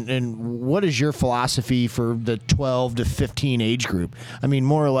 and what is your philosophy for the 12 to 15 age group? I mean,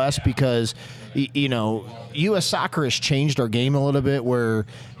 more or less, because U.S. soccer has changed our game a little bit where,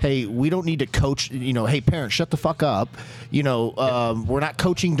 hey, we don't need to coach, hey, parents, shut the fuck up. We're not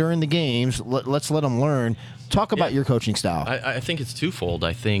coaching during the games. Let's let them learn. Talk about your coaching style. I think it's twofold.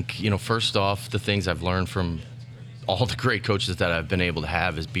 I think, first off, the things I've learned from all the great coaches that I've been able to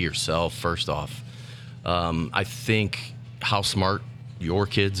have is be yourself, first off. I think how smart your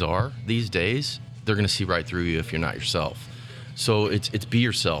kids are these days, they're going to see right through you if you're not yourself. So it's be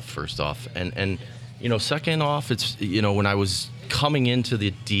yourself, first off. And second off, it's, when I was coming into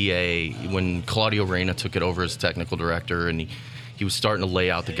the DA, when Claudio Reyna took it over as technical director, and he was starting to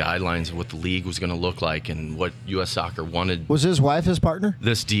lay out the guidelines of what the league was going to look like and what U.S. Soccer wanted. Was his wife his partner?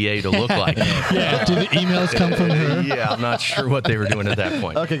 This DA to look like. Yeah. Did the emails come from her? Yeah, I'm not sure what they were doing at that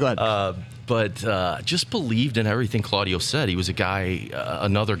point. Okay, go ahead. But just believed in everything Claudio said. He was a guy,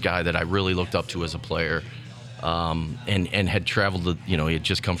 another guy that I really looked up to as a player, and had traveled. He had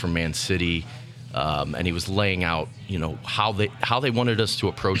just come from Man City, and he was laying out, how they wanted us to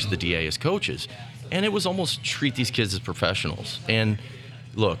approach the DA as coaches. And it was almost treat these kids as professionals. And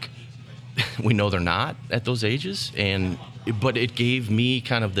look, we know they're not at those ages, but it gave me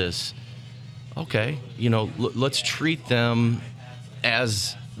kind of this, okay, let's treat them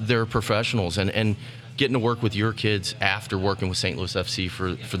as they're professionals, and getting to work with your kids after working with St. Louis FC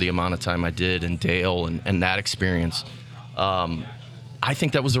for the amount of time I did, and Dale and that experience. I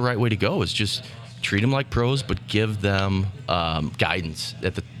think that was the right way to go, is just treat them like pros, but give them guidance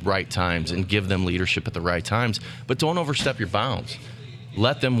at the right times and give them leadership at the right times. But don't overstep your bounds.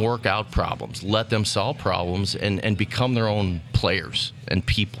 Let them work out problems. Let them solve problems and become their own players and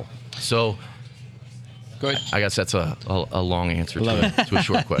people. So go ahead. I guess that's a long answer to a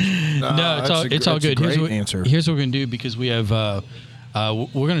short question. No, it's all good. Here's what we're going to do, because we have we're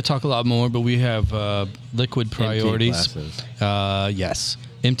going to talk a lot more, but we have liquid priorities. Yes.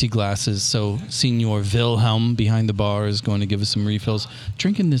 Empty glasses. So Senior Wilhelm behind the bar is going to give us some refills.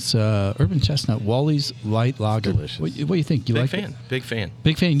 Drinking this Urban Chestnut Wally's Light Lager. Delicious. What do you think? Big fan. Big fan.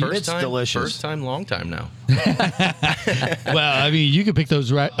 It's delicious. First time, long time now. Well, I mean, you can pick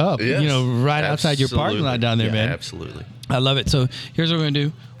those right up. Yes, right outside your parking lot down there, yeah, man. Absolutely. I love it. So here's what we're going to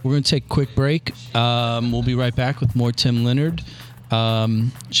do. We're going to take a quick break. We'll be right back with more Tim Leonard.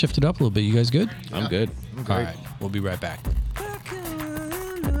 Shift it up a little bit. You guys good? I'm good. All right. We'll be right back.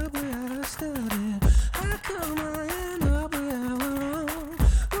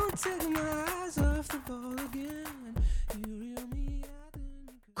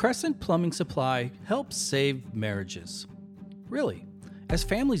 Crescent Plumbing Supply helps save marriages. Really, as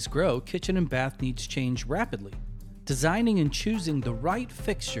families grow, kitchen and bath needs change rapidly. Designing and choosing the right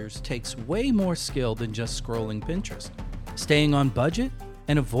fixtures takes way more skill than just scrolling Pinterest. Staying on budget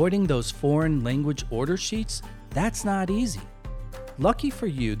and avoiding those foreign language order sheets, that's not easy. Lucky for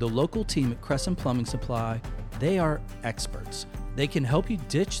you, the local team at Crescent Plumbing Supply, they are experts. They can help you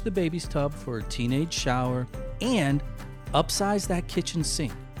ditch the baby's tub for a teenage shower and upsize that kitchen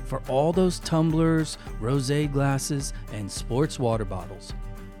sink for all those tumblers, rosé glasses, and sports water bottles.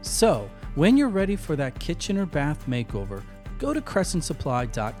 So, when you're ready for that kitchen or bath makeover, go to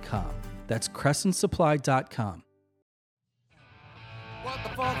crescentsupply.com. That's crescentsupply.com. What the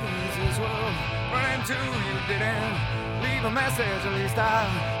fuck is this world? Run into you didn't leave a message, at least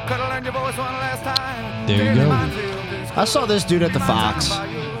I could have learned your voice one last time. There you go. I saw this dude at the Fox,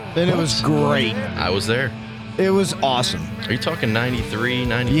 and it was great. I was there. It was awesome. Are you talking 93,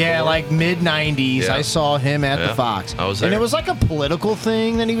 94? Yeah, like mid-90s. Yeah. I saw him at the Fox. I was there. And it was like a political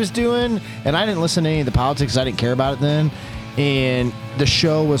thing that he was doing, and I didn't listen to any of the politics. I didn't care about it then. And the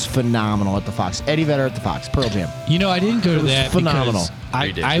show was phenomenal at the Fox. Eddie Vedder at the Fox, Pearl Jam. I didn't go to that phenomenal.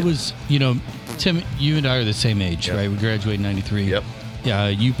 because I was, Tim, you and I are the same age, right? We graduated in 93. Yep. Yeah,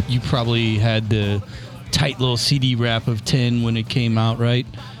 you probably had the tight little CD wrap of 10 when it came out, right?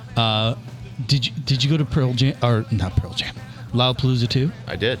 Did you go to Pearl Jam, or not Pearl Jam, Lollapalooza 2?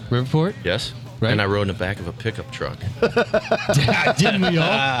 I did. Riverport? Yes. Right. And I rode in the back of a pickup truck. Didn't we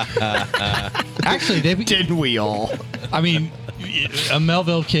all? Actually, Didn't we all? I mean, a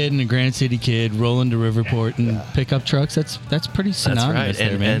Melville kid and a Granite City kid rolling to Riverport and pickup trucks, that's pretty synonymous. That's right.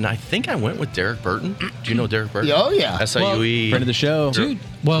 There, man. And I think I went with Derek Burton. Do you know Derek Burton? Oh, yeah. SLU. Friend of the show. Dude,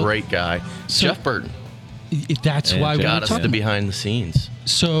 well, Great guy. so- Jeff Burton. That's why we Got were us the talking. behind the scenes.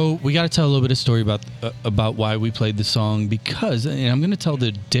 So we got to tell a little bit of story about why we played the song, because, and I'm going to tell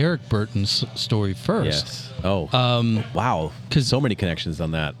the Derek Burton story first. Yes. Oh. Wow. 'cause- So many connections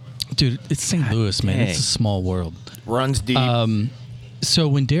on that. Dude, it's St. Louis, man. dang. It's a small world. Runs deep. So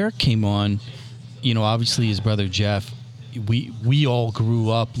when Derek came on, obviously his brother Jeff, we all grew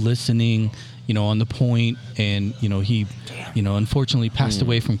up listening, on the point, and he, unfortunately passed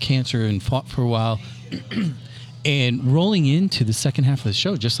away from cancer and fought for a while. And rolling into the second half of the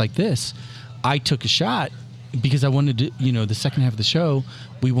show, just like this, I took a shot because I wanted to, the second half of the show,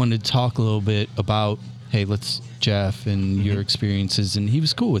 we wanted to talk a little bit about, hey, let's Jeff and your experiences, and he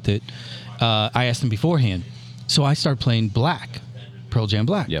was cool with it. I asked him beforehand, so I started playing Pearl Jam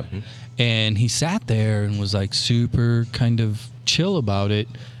Black. Yep. And he sat there and was like super kind of chill about it,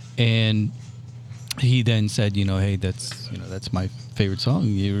 and he then said, hey, that's my favorite song.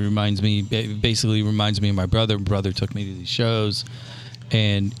 It basically reminds me of my brother. Brother took me to these shows,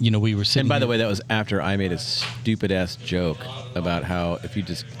 and we were sitting. And by the way, that was after I made a stupid ass joke about how if you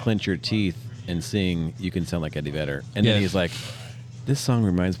just clench your teeth and sing, you can sound like Eddie Vedder. And then he's like, "This song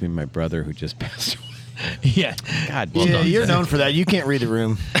reminds me of my brother who just passed away." Yeah. God. Well done. You're known for that. You can't read the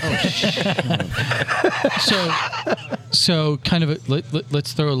room. So kind of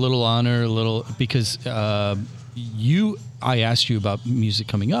let's throw a little honor, because I asked you about music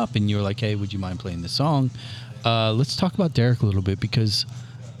coming up, and you were like, hey, would you mind playing this song? Let's talk about Derek a little bit, because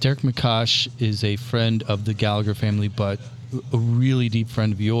Derek McCosh is a friend of the Gallagher family, but a really deep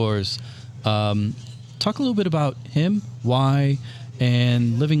friend of yours. Talk a little bit about him, why,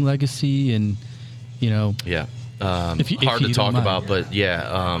 and Living Legacy, and Yeah. Hard to talk about, but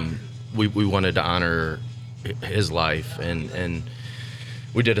we wanted to honor his life, and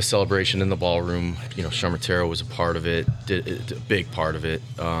we did a celebration in the ballroom. Shamatero was a part of it, a big part of it.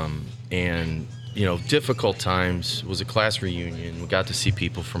 And difficult times, was a class reunion. We got to see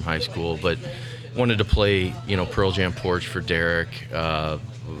people from high school, but wanted to play, Pearl Jam Porch for Derek.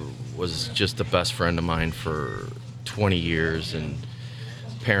 Was just the best friend of mine for 20 years, and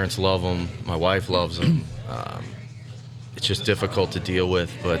parents love him. My wife loves him. It's just difficult to deal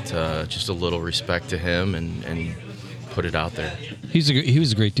with, but just a little respect to him and put it out there. He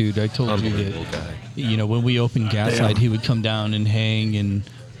was a great dude. I told you that. Guy. When we opened Gaslight, he would come down and hang, and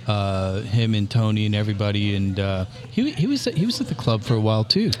him and Tony and everybody, and he was at the club for a while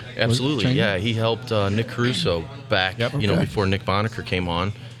too. Absolutely, yeah. He helped Nick Caruso back, before Nick Bonacker came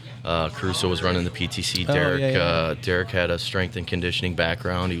on. Caruso was running the PTC. Derek had a strength and conditioning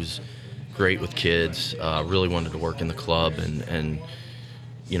background. He was great with kids. Really wanted to work in the club, and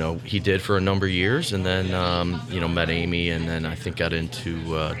he did for a number of years, and then met Amy, and then I think got into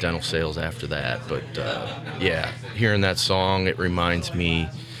dental sales after that. But hearing that song, it reminds me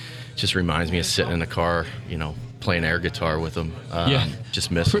of sitting in the car, playing air guitar with him. Just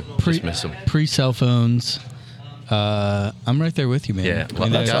miss him. Miss him. Pre-cell phones. I'm right there with you, man. Yeah, got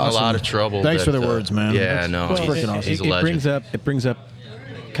in a lot of trouble. Thanks for the words, man. Yeah, That's freaking awesome. He's a legend. It brings up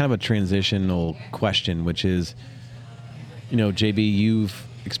kind of a transitional question, which is, JB, you've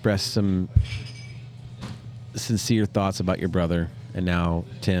expressed some sincere thoughts about your brother, and now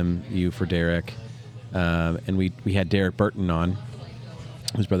Tim, you for Derek, and we had Derek Burton on,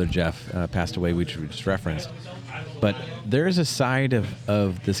 whose brother Jeff passed away, which we just referenced. But there is a side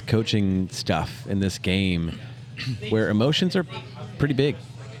of this coaching stuff in this game where emotions are pretty big,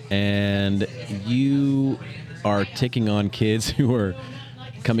 and you are taking on kids who are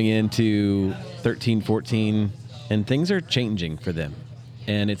coming into 13, 14, and things are changing for them,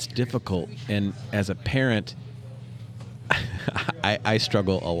 and it's difficult. And as a parent, I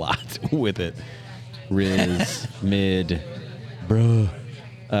struggle a lot with it. Riz, mid, bruh.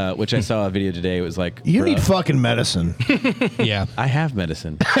 Which I saw a video today. It was like, you need fucking medicine. Yeah, I have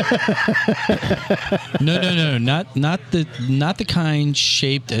medicine. No, not the kind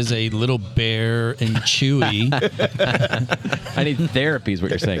shaped as a little bear and chewy. I need therapy, is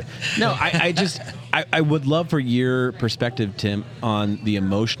what you're saying. No, I would love for your perspective, Tim, on the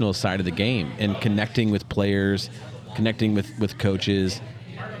emotional side of the game and connecting with players, connecting with coaches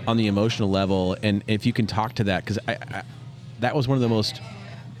on the emotional level, and if you can talk to that, because that was one of the most.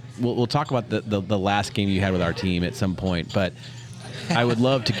 We'll talk about the last game you had with our team at some point, but I would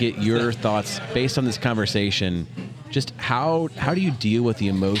love to get your thoughts based on this conversation. Just how do you deal with the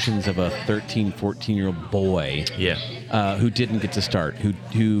emotions of a 13, 14-year-old boy who didn't get to start,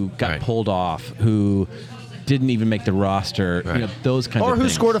 who got pulled off, who didn't even make the roster, those kinds of things. Or who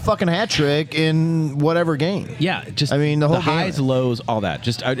scored a fucking hat trick in whatever game. Yeah, just the whole highs, lows, all that.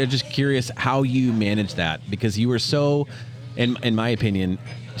 I'm just curious how you manage that, because you were so, in my opinion,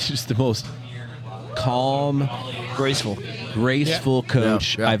 just the most calm, graceful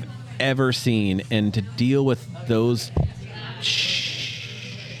coach I've ever seen, and to deal with those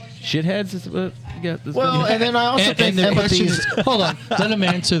shitheads is what you got. Well, and then I also think the question is, hold on, let him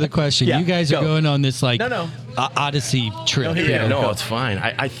answer the question. You guys are going on this Odyssey trip. No, it's fine.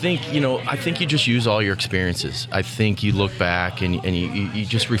 I think you just use all your experiences. I think you look back and you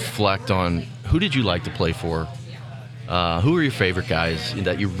just reflect on who did you like to play for, who are your favorite guys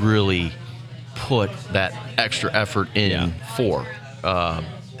that you really put that extra effort in for,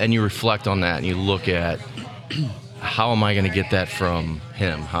 and you reflect on that and you look at how am I going to get that from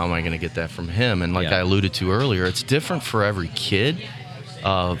him? How am I going to get that from him? And like I alluded to earlier, it's different for every kid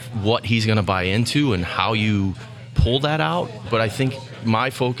of what he's going to buy into and how you pull that out. But I think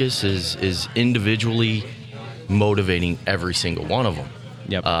my focus is individually motivating every single one of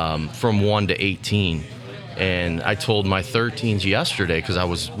them, from 1 to 18. And I told my 13s yesterday, because I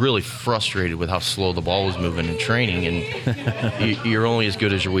was really frustrated with how slow the ball was moving in training, and you're only as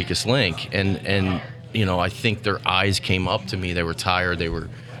good as your weakest link. And I think their eyes came up to me. They were tired. They were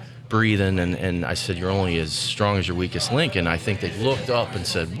breathing, and I said, you're only as strong as your weakest link. And I think they looked up and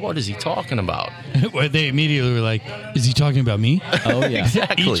said, what is he talking about? Well, they immediately were like, is he talking about me? Oh, yeah.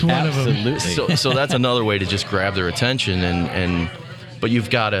 Exactly. Each one of them. So that's another way to just grab their attention, but you've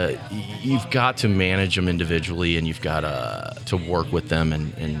got to manage them individually, and you've got to work with them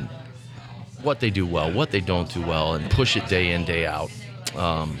and what they do well, what they don't do well, and push it day in, day out,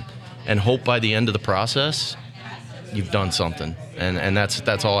 and hope by the end of the process you've done something, and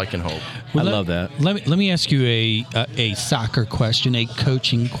that's all I can hope. Well, I love that. Let me ask you a soccer question, a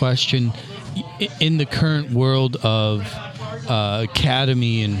coaching question. In the current world of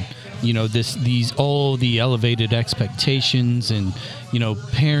academy and all the elevated expectations, and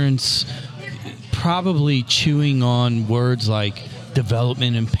parents probably chewing on words like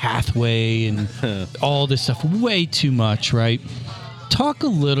development and pathway and all this stuff way too much, right? Talk a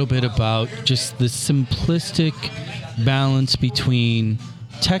little bit about just the simplistic balance between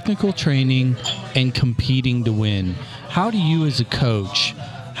technical training and competing to win. How do you, as a coach,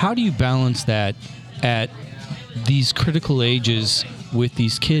 balance that at these critical ages with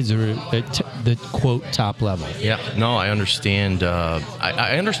these kids who are at the quote top level? Yeah, no, I understand.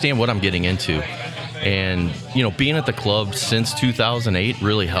 I understand what I'm getting into, and being at the club since 2008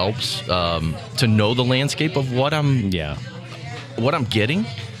 really helps to know the landscape of what I'm getting.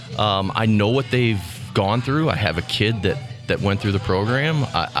 I know what they've gone through. I have a kid that went through the program.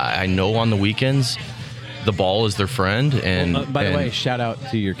 I know on the weekends the ball is their friend. And by the way, shout out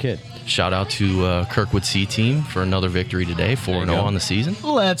to your kid. Shout out to Kirkwood C team for another victory today, 4-0 on the season.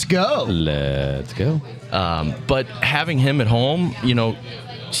 Let's go. But having him at home,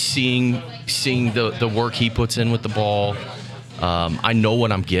 seeing the work he puts in with the ball, I know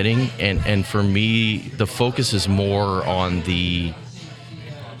what I'm getting, and for me, the focus is more on the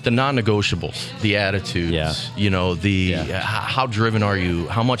non-negotiables, the attitudes. How driven are you?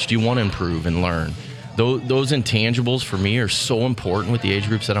 How much do you want to improve and learn? Those intangibles for me are so important with the age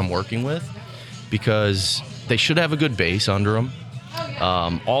groups that I'm working with, because they should have a good base under them.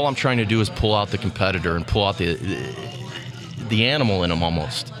 All I'm trying to do is pull out the competitor and pull out the animal in them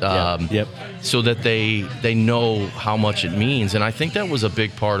almost, so that they know how much it means. And I think that was a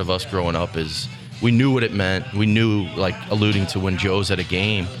big part of us growing up, is we knew what it meant. We knew, like alluding to when Joe's at a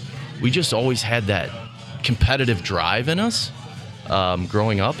game, we just always had that competitive drive in us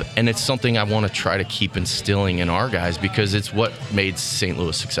growing up. And it's something I want to try to keep instilling in our guys, because it's what made St.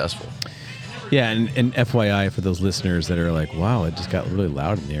 Louis successful. Yeah, and FYI for those listeners that are like, wow, it just got really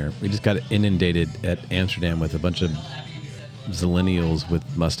loud in there. We just got inundated at Amsterdam with a bunch of zillennials with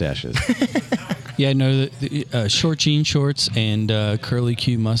mustaches. Yeah, no, the short jean shorts and curly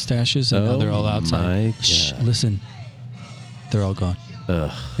Q mustaches, and now they're all outside. Shh, listen, they're all gone.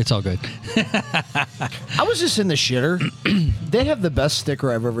 Ugh. It's all good. I was just in the shitter. They have the best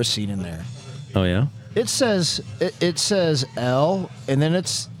sticker I've ever seen in there. Oh, yeah? It says L, and then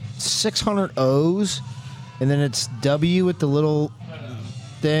it's 600 O's, and then it's W with the little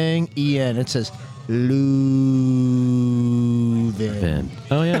thing, EN. It says Leuven.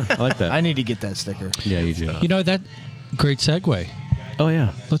 Oh, yeah. I like that. I need to get that sticker. Yeah, you do. That great segue. Oh,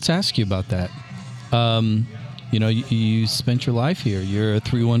 yeah. Let's ask you about that. You spent your life here. You're a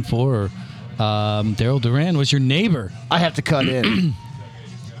 314. Daryl Duran was your neighbor. I have to cut in.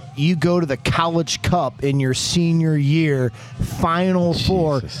 You go to the College Cup in your senior year, Final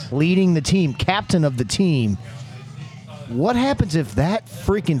Four, leading the team, captain of the team. What happens if that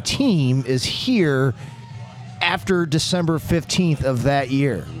freaking team is here after December 15th of that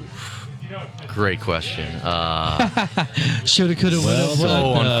year? Great question. Shoulda, coulda, woulda.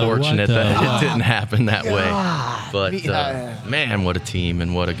 So unfortunate that it didn't happen that way. But Yeah. man, what a team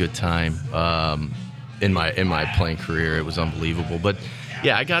and what a good time in my playing career. It was unbelievable. But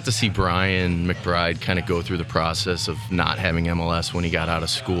yeah, I got to see Brian McBride kind of go through the process of not having MLS when he got out of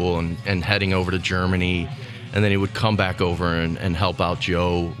school and heading over to Germany and then he would come back over and help out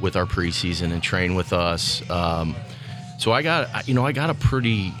Joe with our preseason and train with us. So I got a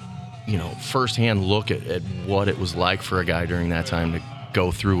pretty, firsthand look at what it was like for a guy during that time to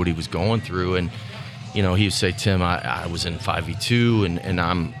go through what he was going through. And, he would say, Tim, I was in 5v2 and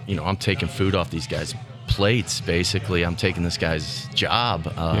I'm taking food off these guys' plates, basically. I'm taking this guy's job.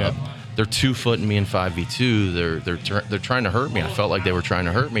 They're 2-footing me in 5v2. They're trying to hurt me. I felt like they were trying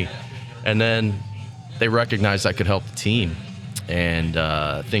to hurt me. And then they recognized I could help the team.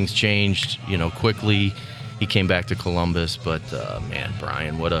 And things changed, quickly. He came back to Columbus, but man,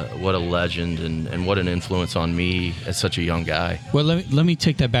 Brian, what a legend and what an influence on me as such a young guy. Well, let me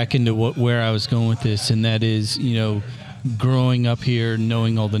take that back into where I was going with this, and that is, growing up here,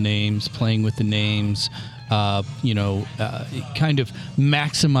 knowing all the names, playing with the names, kind of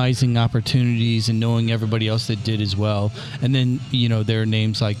maximizing opportunities and knowing everybody else that did as well. And then, there are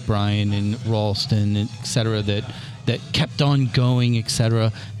names like Brian and Ralston, et cetera, that kept on going, et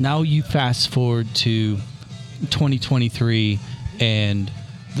cetera. Now you fast forward to 2023, and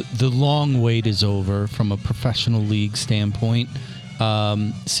the long wait is over from a professional league standpoint.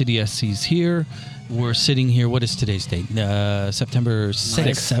 City SC's here. We're sitting here. What is today's date? September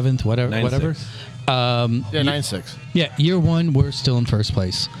 6th, 7th, whatever. 9-6. Yeah, year one, we're still in first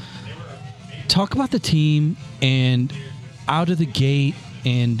place. Talk about the team and out of the gate,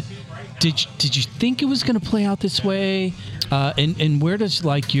 and did you think it was going to play out this way? And where does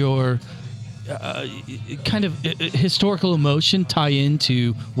your kind of historical emotion tie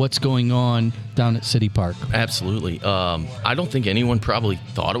into what's going on down at City Park? Absolutely. I don't think anyone probably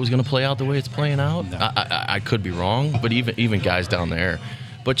thought it was going to play out the way it's playing out. No. I could be wrong, but even guys down there.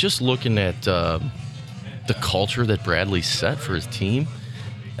 But just looking at the culture that Bradley set for his team,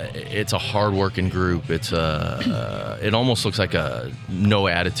 it's a hard-working group. It's it almost looks like a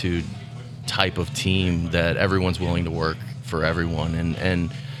no-attitude type of team that everyone's willing to work for everyone,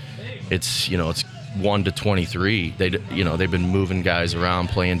 and it's 1 to 23. They've been moving guys around,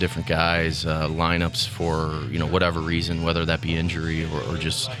 playing different guys, lineups for whatever reason, whether that be injury or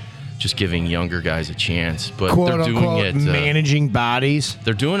just giving younger guys a chance. But quote, they're doing unquote, it managing bodies.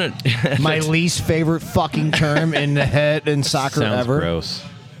 They're doing it. My least favorite fucking term in the head in soccer Sounds ever. Gross.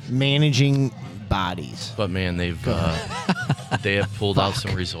 Managing bodies. But man, they have pulled out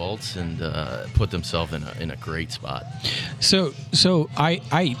some results and put themselves in a great spot. So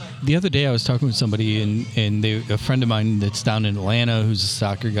I the other day I was talking with somebody and a friend of mine that's down in Atlanta who's a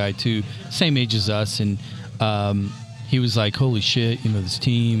soccer guy too, same age as us, and he was like, "Holy shit, this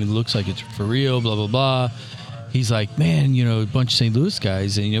team, it looks like it's for real, blah blah blah." He's like, "Man, a bunch of St. Louis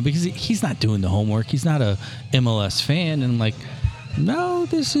guys," and because he's not doing the homework, he's not a MLS fan, and I'm like, no,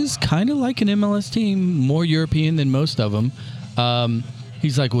 this is kind of like an MLS team, more European than most of them.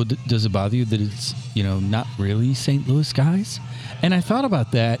 He's like, well, does it bother you that it's, not really St. Louis guys? And I thought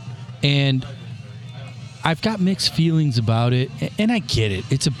about that, and I've got mixed feelings about it, and I get it.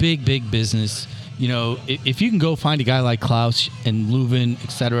 It's a big, big business. If you can go find a guy like Klaus and Leuven,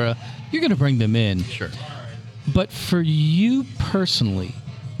 et cetera, you're going to bring them in. Sure. But for you personally,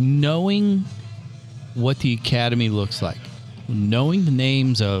 knowing what the academy looks like, knowing the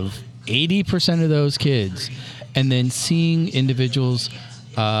names of 80% of those kids, and then seeing individuals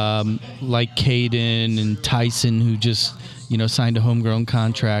like Caden and Tyson who just, signed a homegrown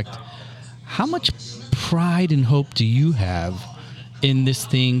contract, how much pride and hope do you have in this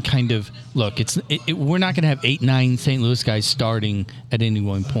thing? Kind of, look, we're not going to have 8-9 St. Louis guys starting at any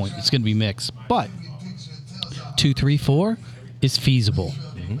one point. It's going to be mixed, but 2, 3, 4 is feasible.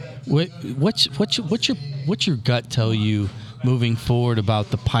 Mm-hmm. What's your gut tell you moving forward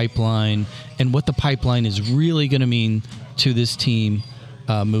about the pipeline and what the pipeline is really going to mean to this team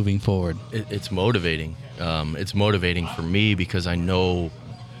moving forward? It's motivating. It's motivating for me because I know,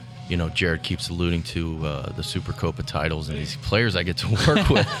 Jared keeps alluding to the Super Copa titles and these players I get to work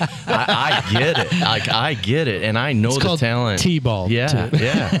with. I get it. I get it, and I know it's the talent. T-ball. Yeah,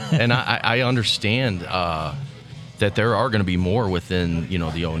 yeah, and I understand. That there are going to be more within, the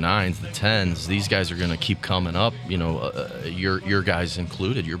 09s, the 10s. These guys are going to keep coming up, your guys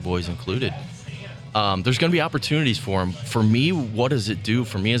included, your boys included. There's going to be opportunities for them. For me, what does it do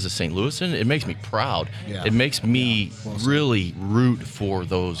for me as a St. Louisan? It makes me proud. Yeah. It makes me really root for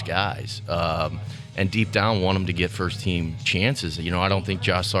those guys. And deep down want them to get first-team chances. I don't think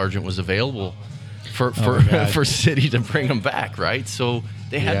Josh Sargent was available for City to bring him back, right? So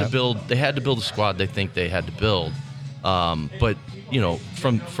they had to build a squad they think they had to build. But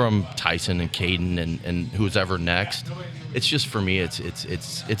from Tyson and Caden and who's ever next, it's just for me,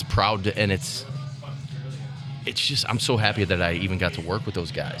 it's proud to, and it's just, I'm so happy that I even got to work with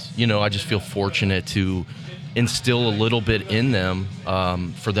those guys. You know, I just feel fortunate to instill a little bit in them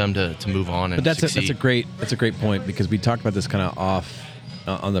for them to move on and succeed. That's a great point, because we talked about this kind of off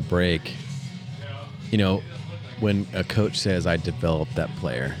on the break. You know, when a coach says, I developed that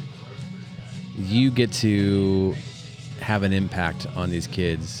player, you get to have an impact on these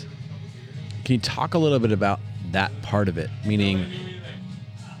kids. Can you talk a little bit about that part of it? Meaning,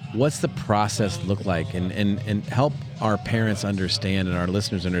 what's the process look like, and help our parents understand and our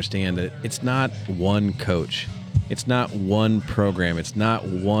listeners understand that it's not one coach, it's not one program, it's not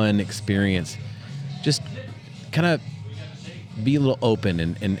one experience. Just kind of be a little open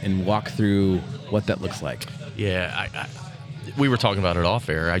and walk through what that looks like. Yeah, we were talking about it off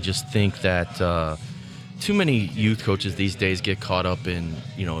air. I just think that too many youth coaches these days get caught up in,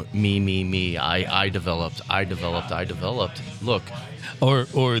 you know, me. I developed. Look,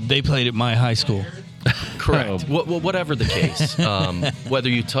 or they played at my high school. Correct. Whatever the case, whether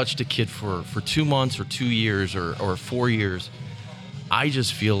you touched a kid for 2 months or 2 years or 4 years, I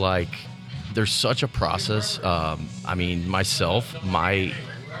just feel like there's such a process. I mean, myself, my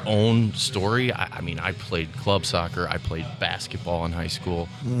own story. I mean, I played club soccer. I played basketball in high school.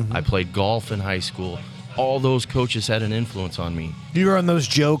 Mm-hmm. I played golf in high school. All those coaches had an influence on me. You were on those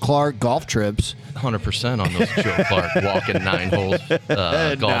Joe Clark golf trips. 100% on those Joe Clark walking 9-hole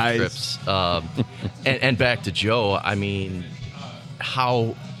golf trips. And back to Joe, I mean,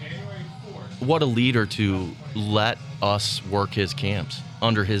 what a leader to let us work his camps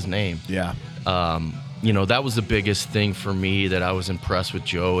under his name. Yeah. You know, that was the biggest thing for me that I was impressed with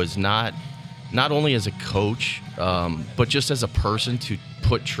Joe, is not only as a coach, but just as a person, to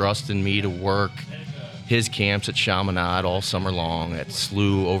put trust in me to work his camps at Chaminade all summer long, at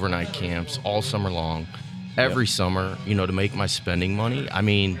SLU overnight camps all summer long, every summer, you know, to make my spending money. I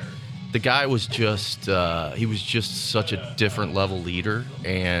mean, the guy was just, he was just such a different level leader.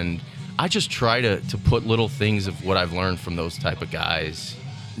 And I just try to put little things of what I've learned from those type of guys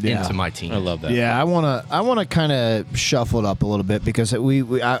into my team. I love that. Yeah, I want to kind of shuffle it up a little bit, because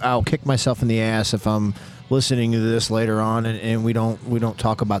I'll kick myself in the ass if I'm listening to this later on and we don't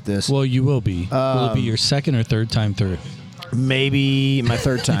talk about this. Well, you will be. Will it be your second or third time through? Maybe my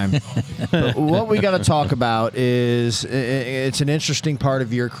third time. But what we got to talk about is, it's an interesting part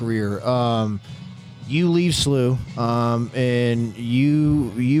of your career. You leave SLU, and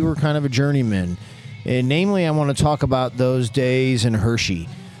you were kind of a journeyman. And namely, I want to talk about those days in Hershey.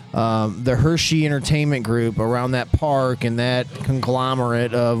 The Hershey Entertainment Group around that park and that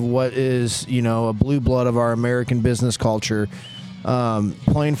conglomerate of what is, you know, a blue blood of our American business culture,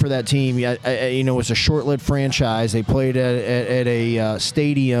 playing for that team. You know, it's a short-lived franchise. They played at a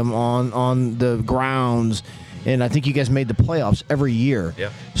stadium on the grounds, and I think you guys made the playoffs every year.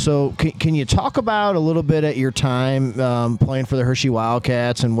 Yeah. So can you talk about a little bit at your time playing for the Hershey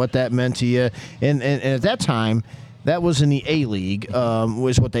Wildcats and what that meant to you? And at that time, that was in the A-League,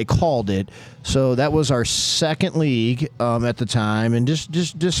 was what they called it. So that was our second league at the time. And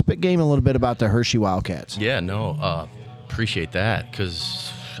just spit game a little bit about the Hershey Wildcats. Yeah, no, appreciate that,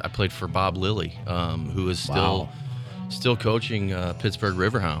 because I played for Bob Lilly, who is still coaching Pittsburgh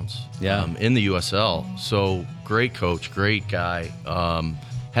Riverhounds in the USL. So great coach, great guy.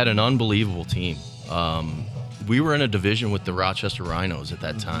 Had an unbelievable team. We were in a division with the Rochester Rhinos at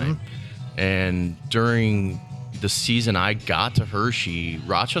that time. And during the season I got to Hershey,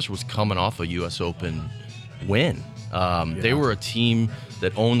 Rochester was coming off a U.S. Open win. They were a team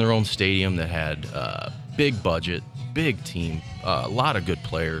that owned their own stadium, that had big budget, big team, a lot of good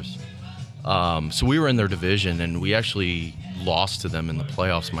players. So we were in their division, and we actually lost to them in the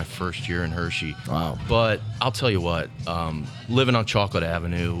playoffs my first year in Hershey. Wow. But I'll tell you what, living on Chocolate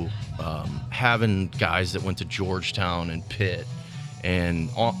Avenue, having guys that went to Georgetown and Pitt, and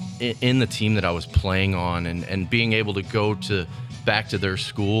in the team that I was playing on, and being able to go back to their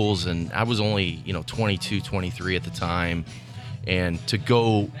schools, and I was only 22, 23 at the time, and to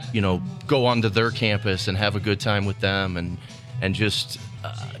go onto their campus and have a good time with them, and just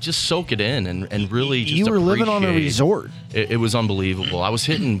soak it in, and really just you were living on a appreciate. resort. It was unbelievable. I was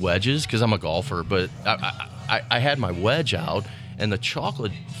hitting wedges because I'm a golfer, but I had my wedge out, and the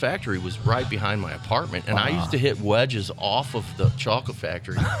chocolate factory was right behind my apartment, and I used to hit wedges off of the chocolate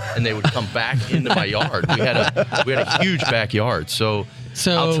factory, and they would come back into my yard. We had a huge backyard, so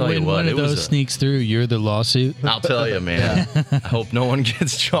I'll tell when you what, one of those sneaks through, you're the lawsuit. I'll tell you, man. I hope no one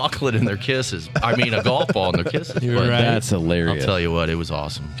gets chocolate in their kisses. I mean, a golf ball in their kisses. You're right. That's hilarious. I'll tell you what, it was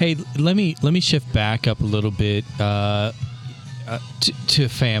awesome. Hey, let me shift back up a little bit to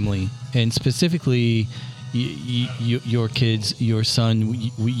family, and specifically your kids, your son,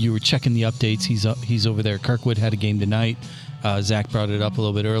 you were checking the updates. He's over there. Kirkwood had a game tonight. Zach brought it up a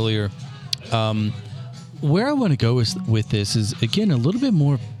little bit earlier. Where I want to go with this is, again, a little bit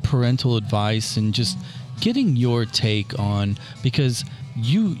more parental advice and just getting your take on, because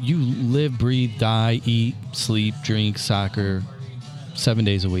you live, breathe, die, eat, sleep, drink soccer 7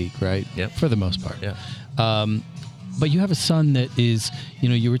 days a week, right? Yep. For the most part. Yeah. But you have a son that is,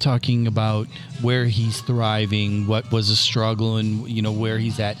 you were talking about where he's thriving, what was a struggle, and, where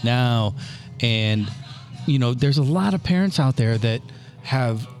he's at now. And, there's a lot of parents out there that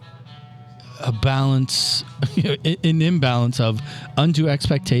have a balance, an imbalance of undue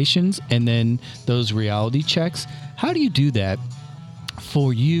expectations and then those reality checks. How do you do that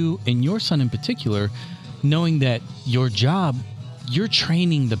for you and your son in particular, knowing that your job, you're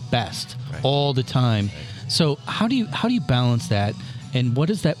training the best all the time? So how do you balance that, and what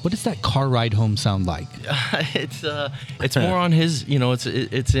does that car ride home sound like? It's more on his,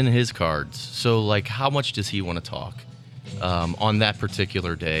 it's in his cards. So like, how much does he want to talk on that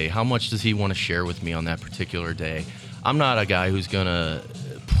particular day? How much does he want to share with me on that particular day? I'm not a guy who's gonna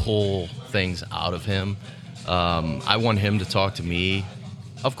pull things out of him. I want him to talk to me.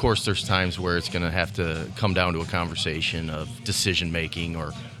 Of course, there's times where it's gonna have to come down to a conversation of decision making,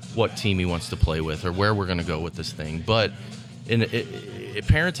 or what team he wants to play with, or where we're going to go with this thing. But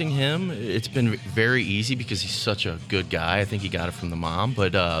parenting him, it's been very easy because he's such a good guy. I think he got it from the mom,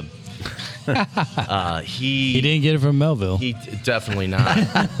 but he didn't get it from Melville. He definitely not. We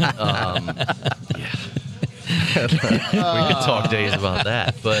could talk days about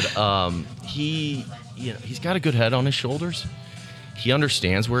that, but he's got a good head on his shoulders. He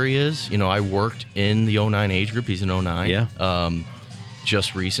understands where he is. I worked in the 09 age group. He's an 09. Yeah.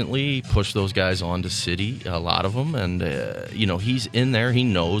 Just recently pushed those guys on to City, a lot of them, and he's in there. He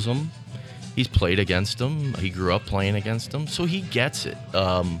knows them. He's played against them. He grew up playing against them, so he gets it.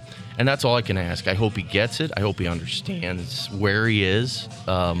 And that's all I can ask. I hope he gets it. I hope he understands where he is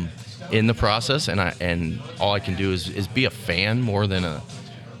in the process, and all I can do is be a fan more than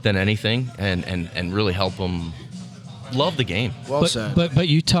anything, and really help him love the game. Well said. But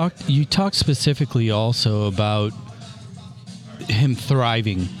you talked specifically also about him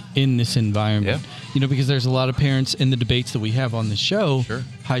thriving in this environment. Yeah. Because there's a lot of parents in the debates that we have on the show, Sure.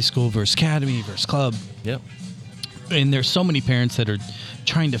 High school versus academy versus club. Yep. And there's so many parents that are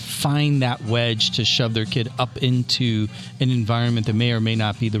trying to find that wedge to shove their kid up into an environment that may or may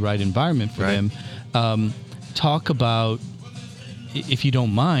not be the right environment for Right. them. Talk about, if you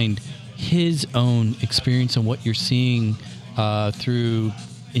don't mind, his own experience and what you're seeing through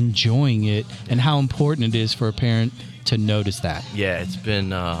enjoying it, and how important it is for a parent to notice that. Yeah, it's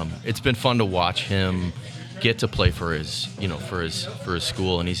been fun to watch him get to play for his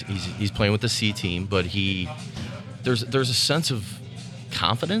school, and he's playing with the C team, but there's a sense of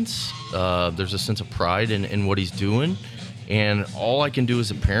confidence, there's a sense of pride in what he's doing, and all I can do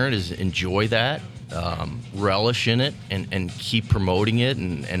as a parent is enjoy that, relish in it, and keep promoting it,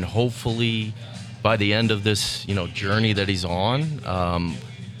 and hopefully by the end of this journey that he's on,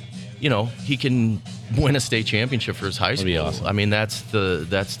 he can win a state championship for his high school. That'd be awesome. I mean, that's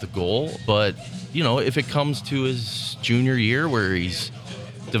the goal. But if it comes to his junior year where he's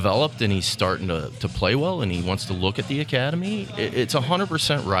developed and he's starting to play well and he wants to look at the academy, it's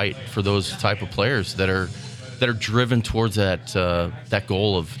 100% right for those type of players that are driven towards that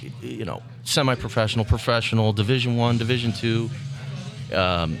goal of semi-professional, professional, Division I, Division II.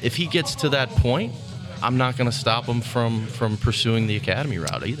 If he gets to that point, I'm not going to stop him from pursuing the academy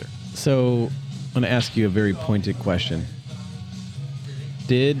route either. So I'm going to ask you a very pointed question.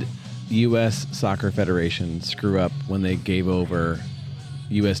 Did U.S. Soccer Federation screw up when they gave over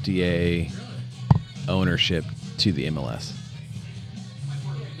USDA ownership to the MLS?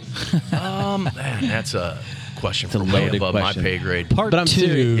 Man, that's a question It's a for way loaded above question. my pay grade. Part But I'm 2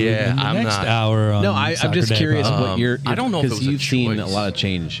 serious. Yeah, in the I'm next not- hour on No, I'm Soccer just Day curious Pod. what you're I don't know if it because was a you've seen a choice. lot of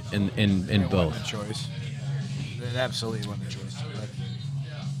change in both. A choice. It absolutely wasn't a choice.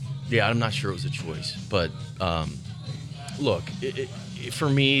 Yeah, I'm not sure it was a choice, but look, for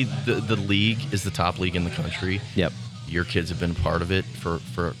me, the league is the top league in the country. Yep. Your kids have been part of it for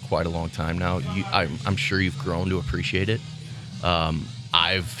quite a long time now. I'm sure you've grown to appreciate it.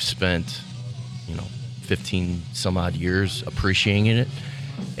 I've spent 15 some odd years appreciating it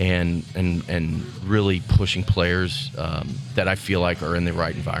and really pushing players that I feel like are in the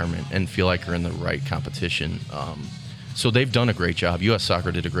right environment and feel like are in the right competition. So they've done a great job. U.S.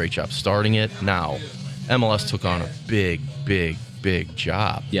 Soccer did a great job starting it. Now, MLS took on a big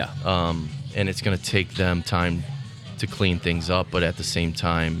job. Yeah. And it's going to take them time to clean things up, but at the same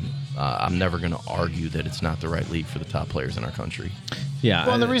time, I'm never going to argue that it's not the right league for the top players in our country. Yeah.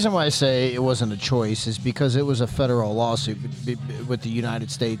 Well, the reason why I say it wasn't a choice is because it was a federal lawsuit with the United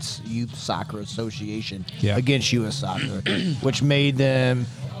States Youth Soccer Association against U.S. Soccer, which made them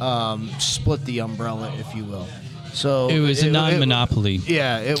split the umbrella, if you will. So it was a non-monopoly.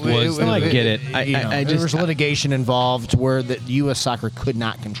 I get it. There was litigation involved where the U.S. Soccer could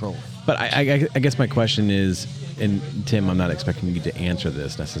not control. But I guess my question is, and Tim, I'm not expecting you to answer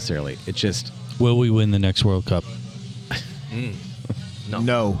this necessarily. It's just, will we win the next World Cup?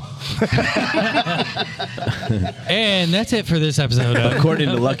 No. And that's it for this episode. According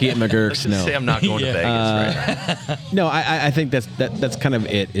to Lucky at McGurk's, no. Say I'm not going to Vegas right now. No, I think that's kind of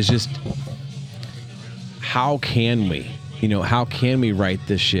it. It's just, how can we right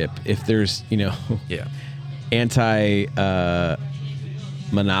this ship if there's anti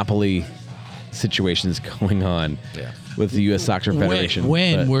monopoly situations going on with the U.S. Soccer Federation.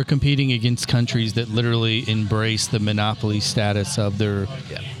 When we're competing against countries that literally embrace the monopoly status of their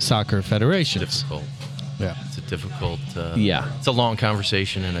soccer federations. Difficult. Yeah. It's a difficult it's a long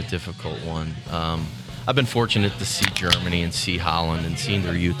conversation and a difficult one. I've been fortunate to see Germany and see Holland and seeing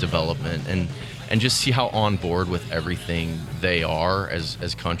their youth development and just see how on board with everything they are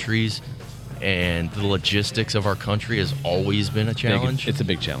as countries. And the logistics of our country has always been a challenge. It's a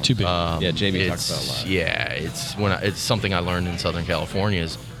big challenge. Too big. Jamie talks about it a lot. Yeah, it's something I learned in Southern California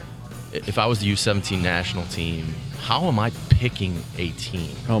is if I was the U17 national team, how am I picking a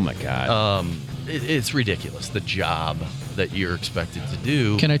team? Oh my God. It's ridiculous, the job that you're expected to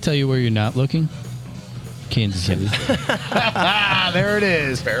do. Can I tell you where you're not looking? Kansas City. There it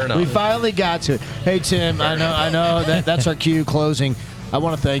is. Fair enough. We finally got to it. Hey, Tim, I know that's our cue closing. I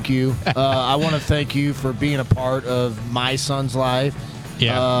want to thank you. I want to thank you for being a part of my son's life.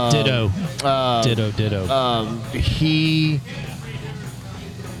 Yeah, ditto.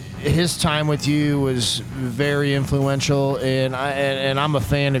 His time with you was very influential, and I'm a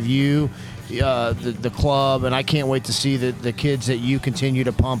fan of you, the club, and I can't wait to see the kids that you continue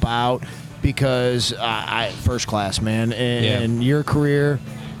to pump out because first class, man, and your career.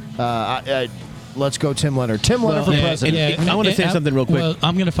 Let's go, Tim Leonard. Tim Leonard for president. I want to say something real quick. Well,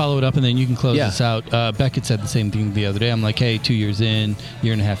 I'm going to follow it up, and then you can close this out. Beckett said the same thing the other day. I'm like, hey, 2 years in,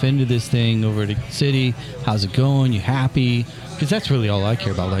 year and a half into this thing over at the city. How's it going? You happy? Because that's really all I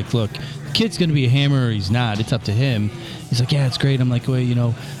care about. Like, look, the kid's going to be a hammer or he's not. It's up to him. He's like, yeah, it's great. I'm like,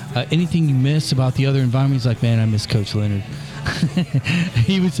 well, anything you miss about the other environment? He's like, man, I miss Coach Leonard.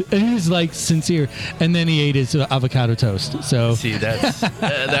 he was like sincere, and then he ate his avocado toast. So see, that's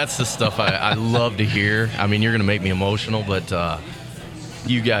the stuff I love to hear. I mean, you're gonna make me emotional, but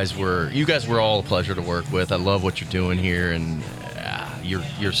you guys were all a pleasure to work with. I love what you're doing here, and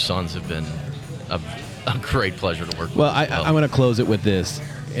your sons have been a great pleasure to work with. Well, I want to close it with this,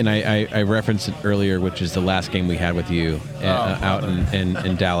 and I referenced it earlier, which is the last game we had with you out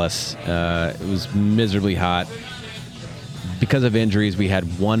in Dallas. It was miserably hot. Because of injuries, we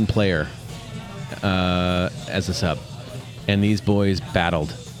had one player as a sub, and these boys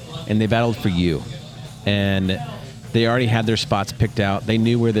battled, and they battled for you, and they already had their spots picked out. They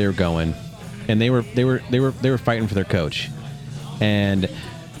knew where they were going, and they were fighting for their coach, and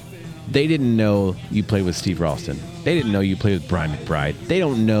they didn't know you played with Steve Ralston. They didn't know you played with Brian McBride. They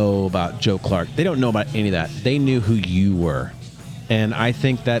don't know about Joe Clark. They don't know about any of that. They knew who you were, and I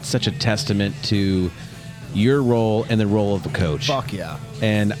think that's such a testament to your role and the role of the coach. Fuck yeah.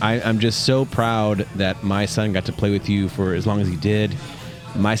 And I'm just so proud that my son got to play with you for as long as he did.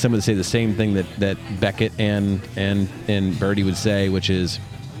 My son would say the same thing that Beckett and Birdie would say, which is,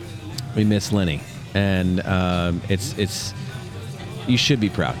 we miss Lenny. And it's you should be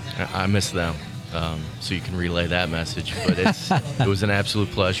proud. I miss them. So you can relay that message. But it was an absolute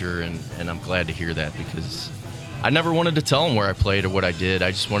pleasure, and I'm glad to hear that because I never wanted to tell them where I played or what I did.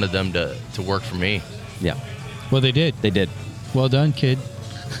 I just wanted them to work for me. Yeah. Well, they did. They did. Well done, kid.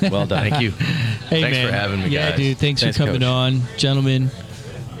 Well done. Thank you. Hey, thanks man. for having me, guys. Yeah, dude. Thanks for coming Coach. on. Gentlemen,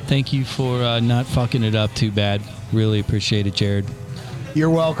 thank you for not fucking it up too bad. Really appreciate it, Jared. You're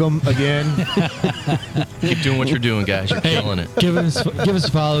welcome again. Keep doing what you're doing, guys. You're killing it. Give us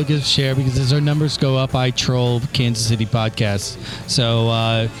a follow, give us a share, because as our numbers go up, I troll Kansas City podcasts.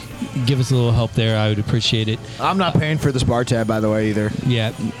 So give us a little help there. I would appreciate it. I'm not paying for this bar tab, by the way, either.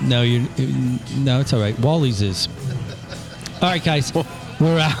 Yeah, no, it's all right. Wally's is. All right, guys,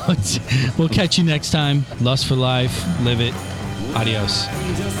 we're out. We'll catch you next time. Lust for life. Live it. Adios.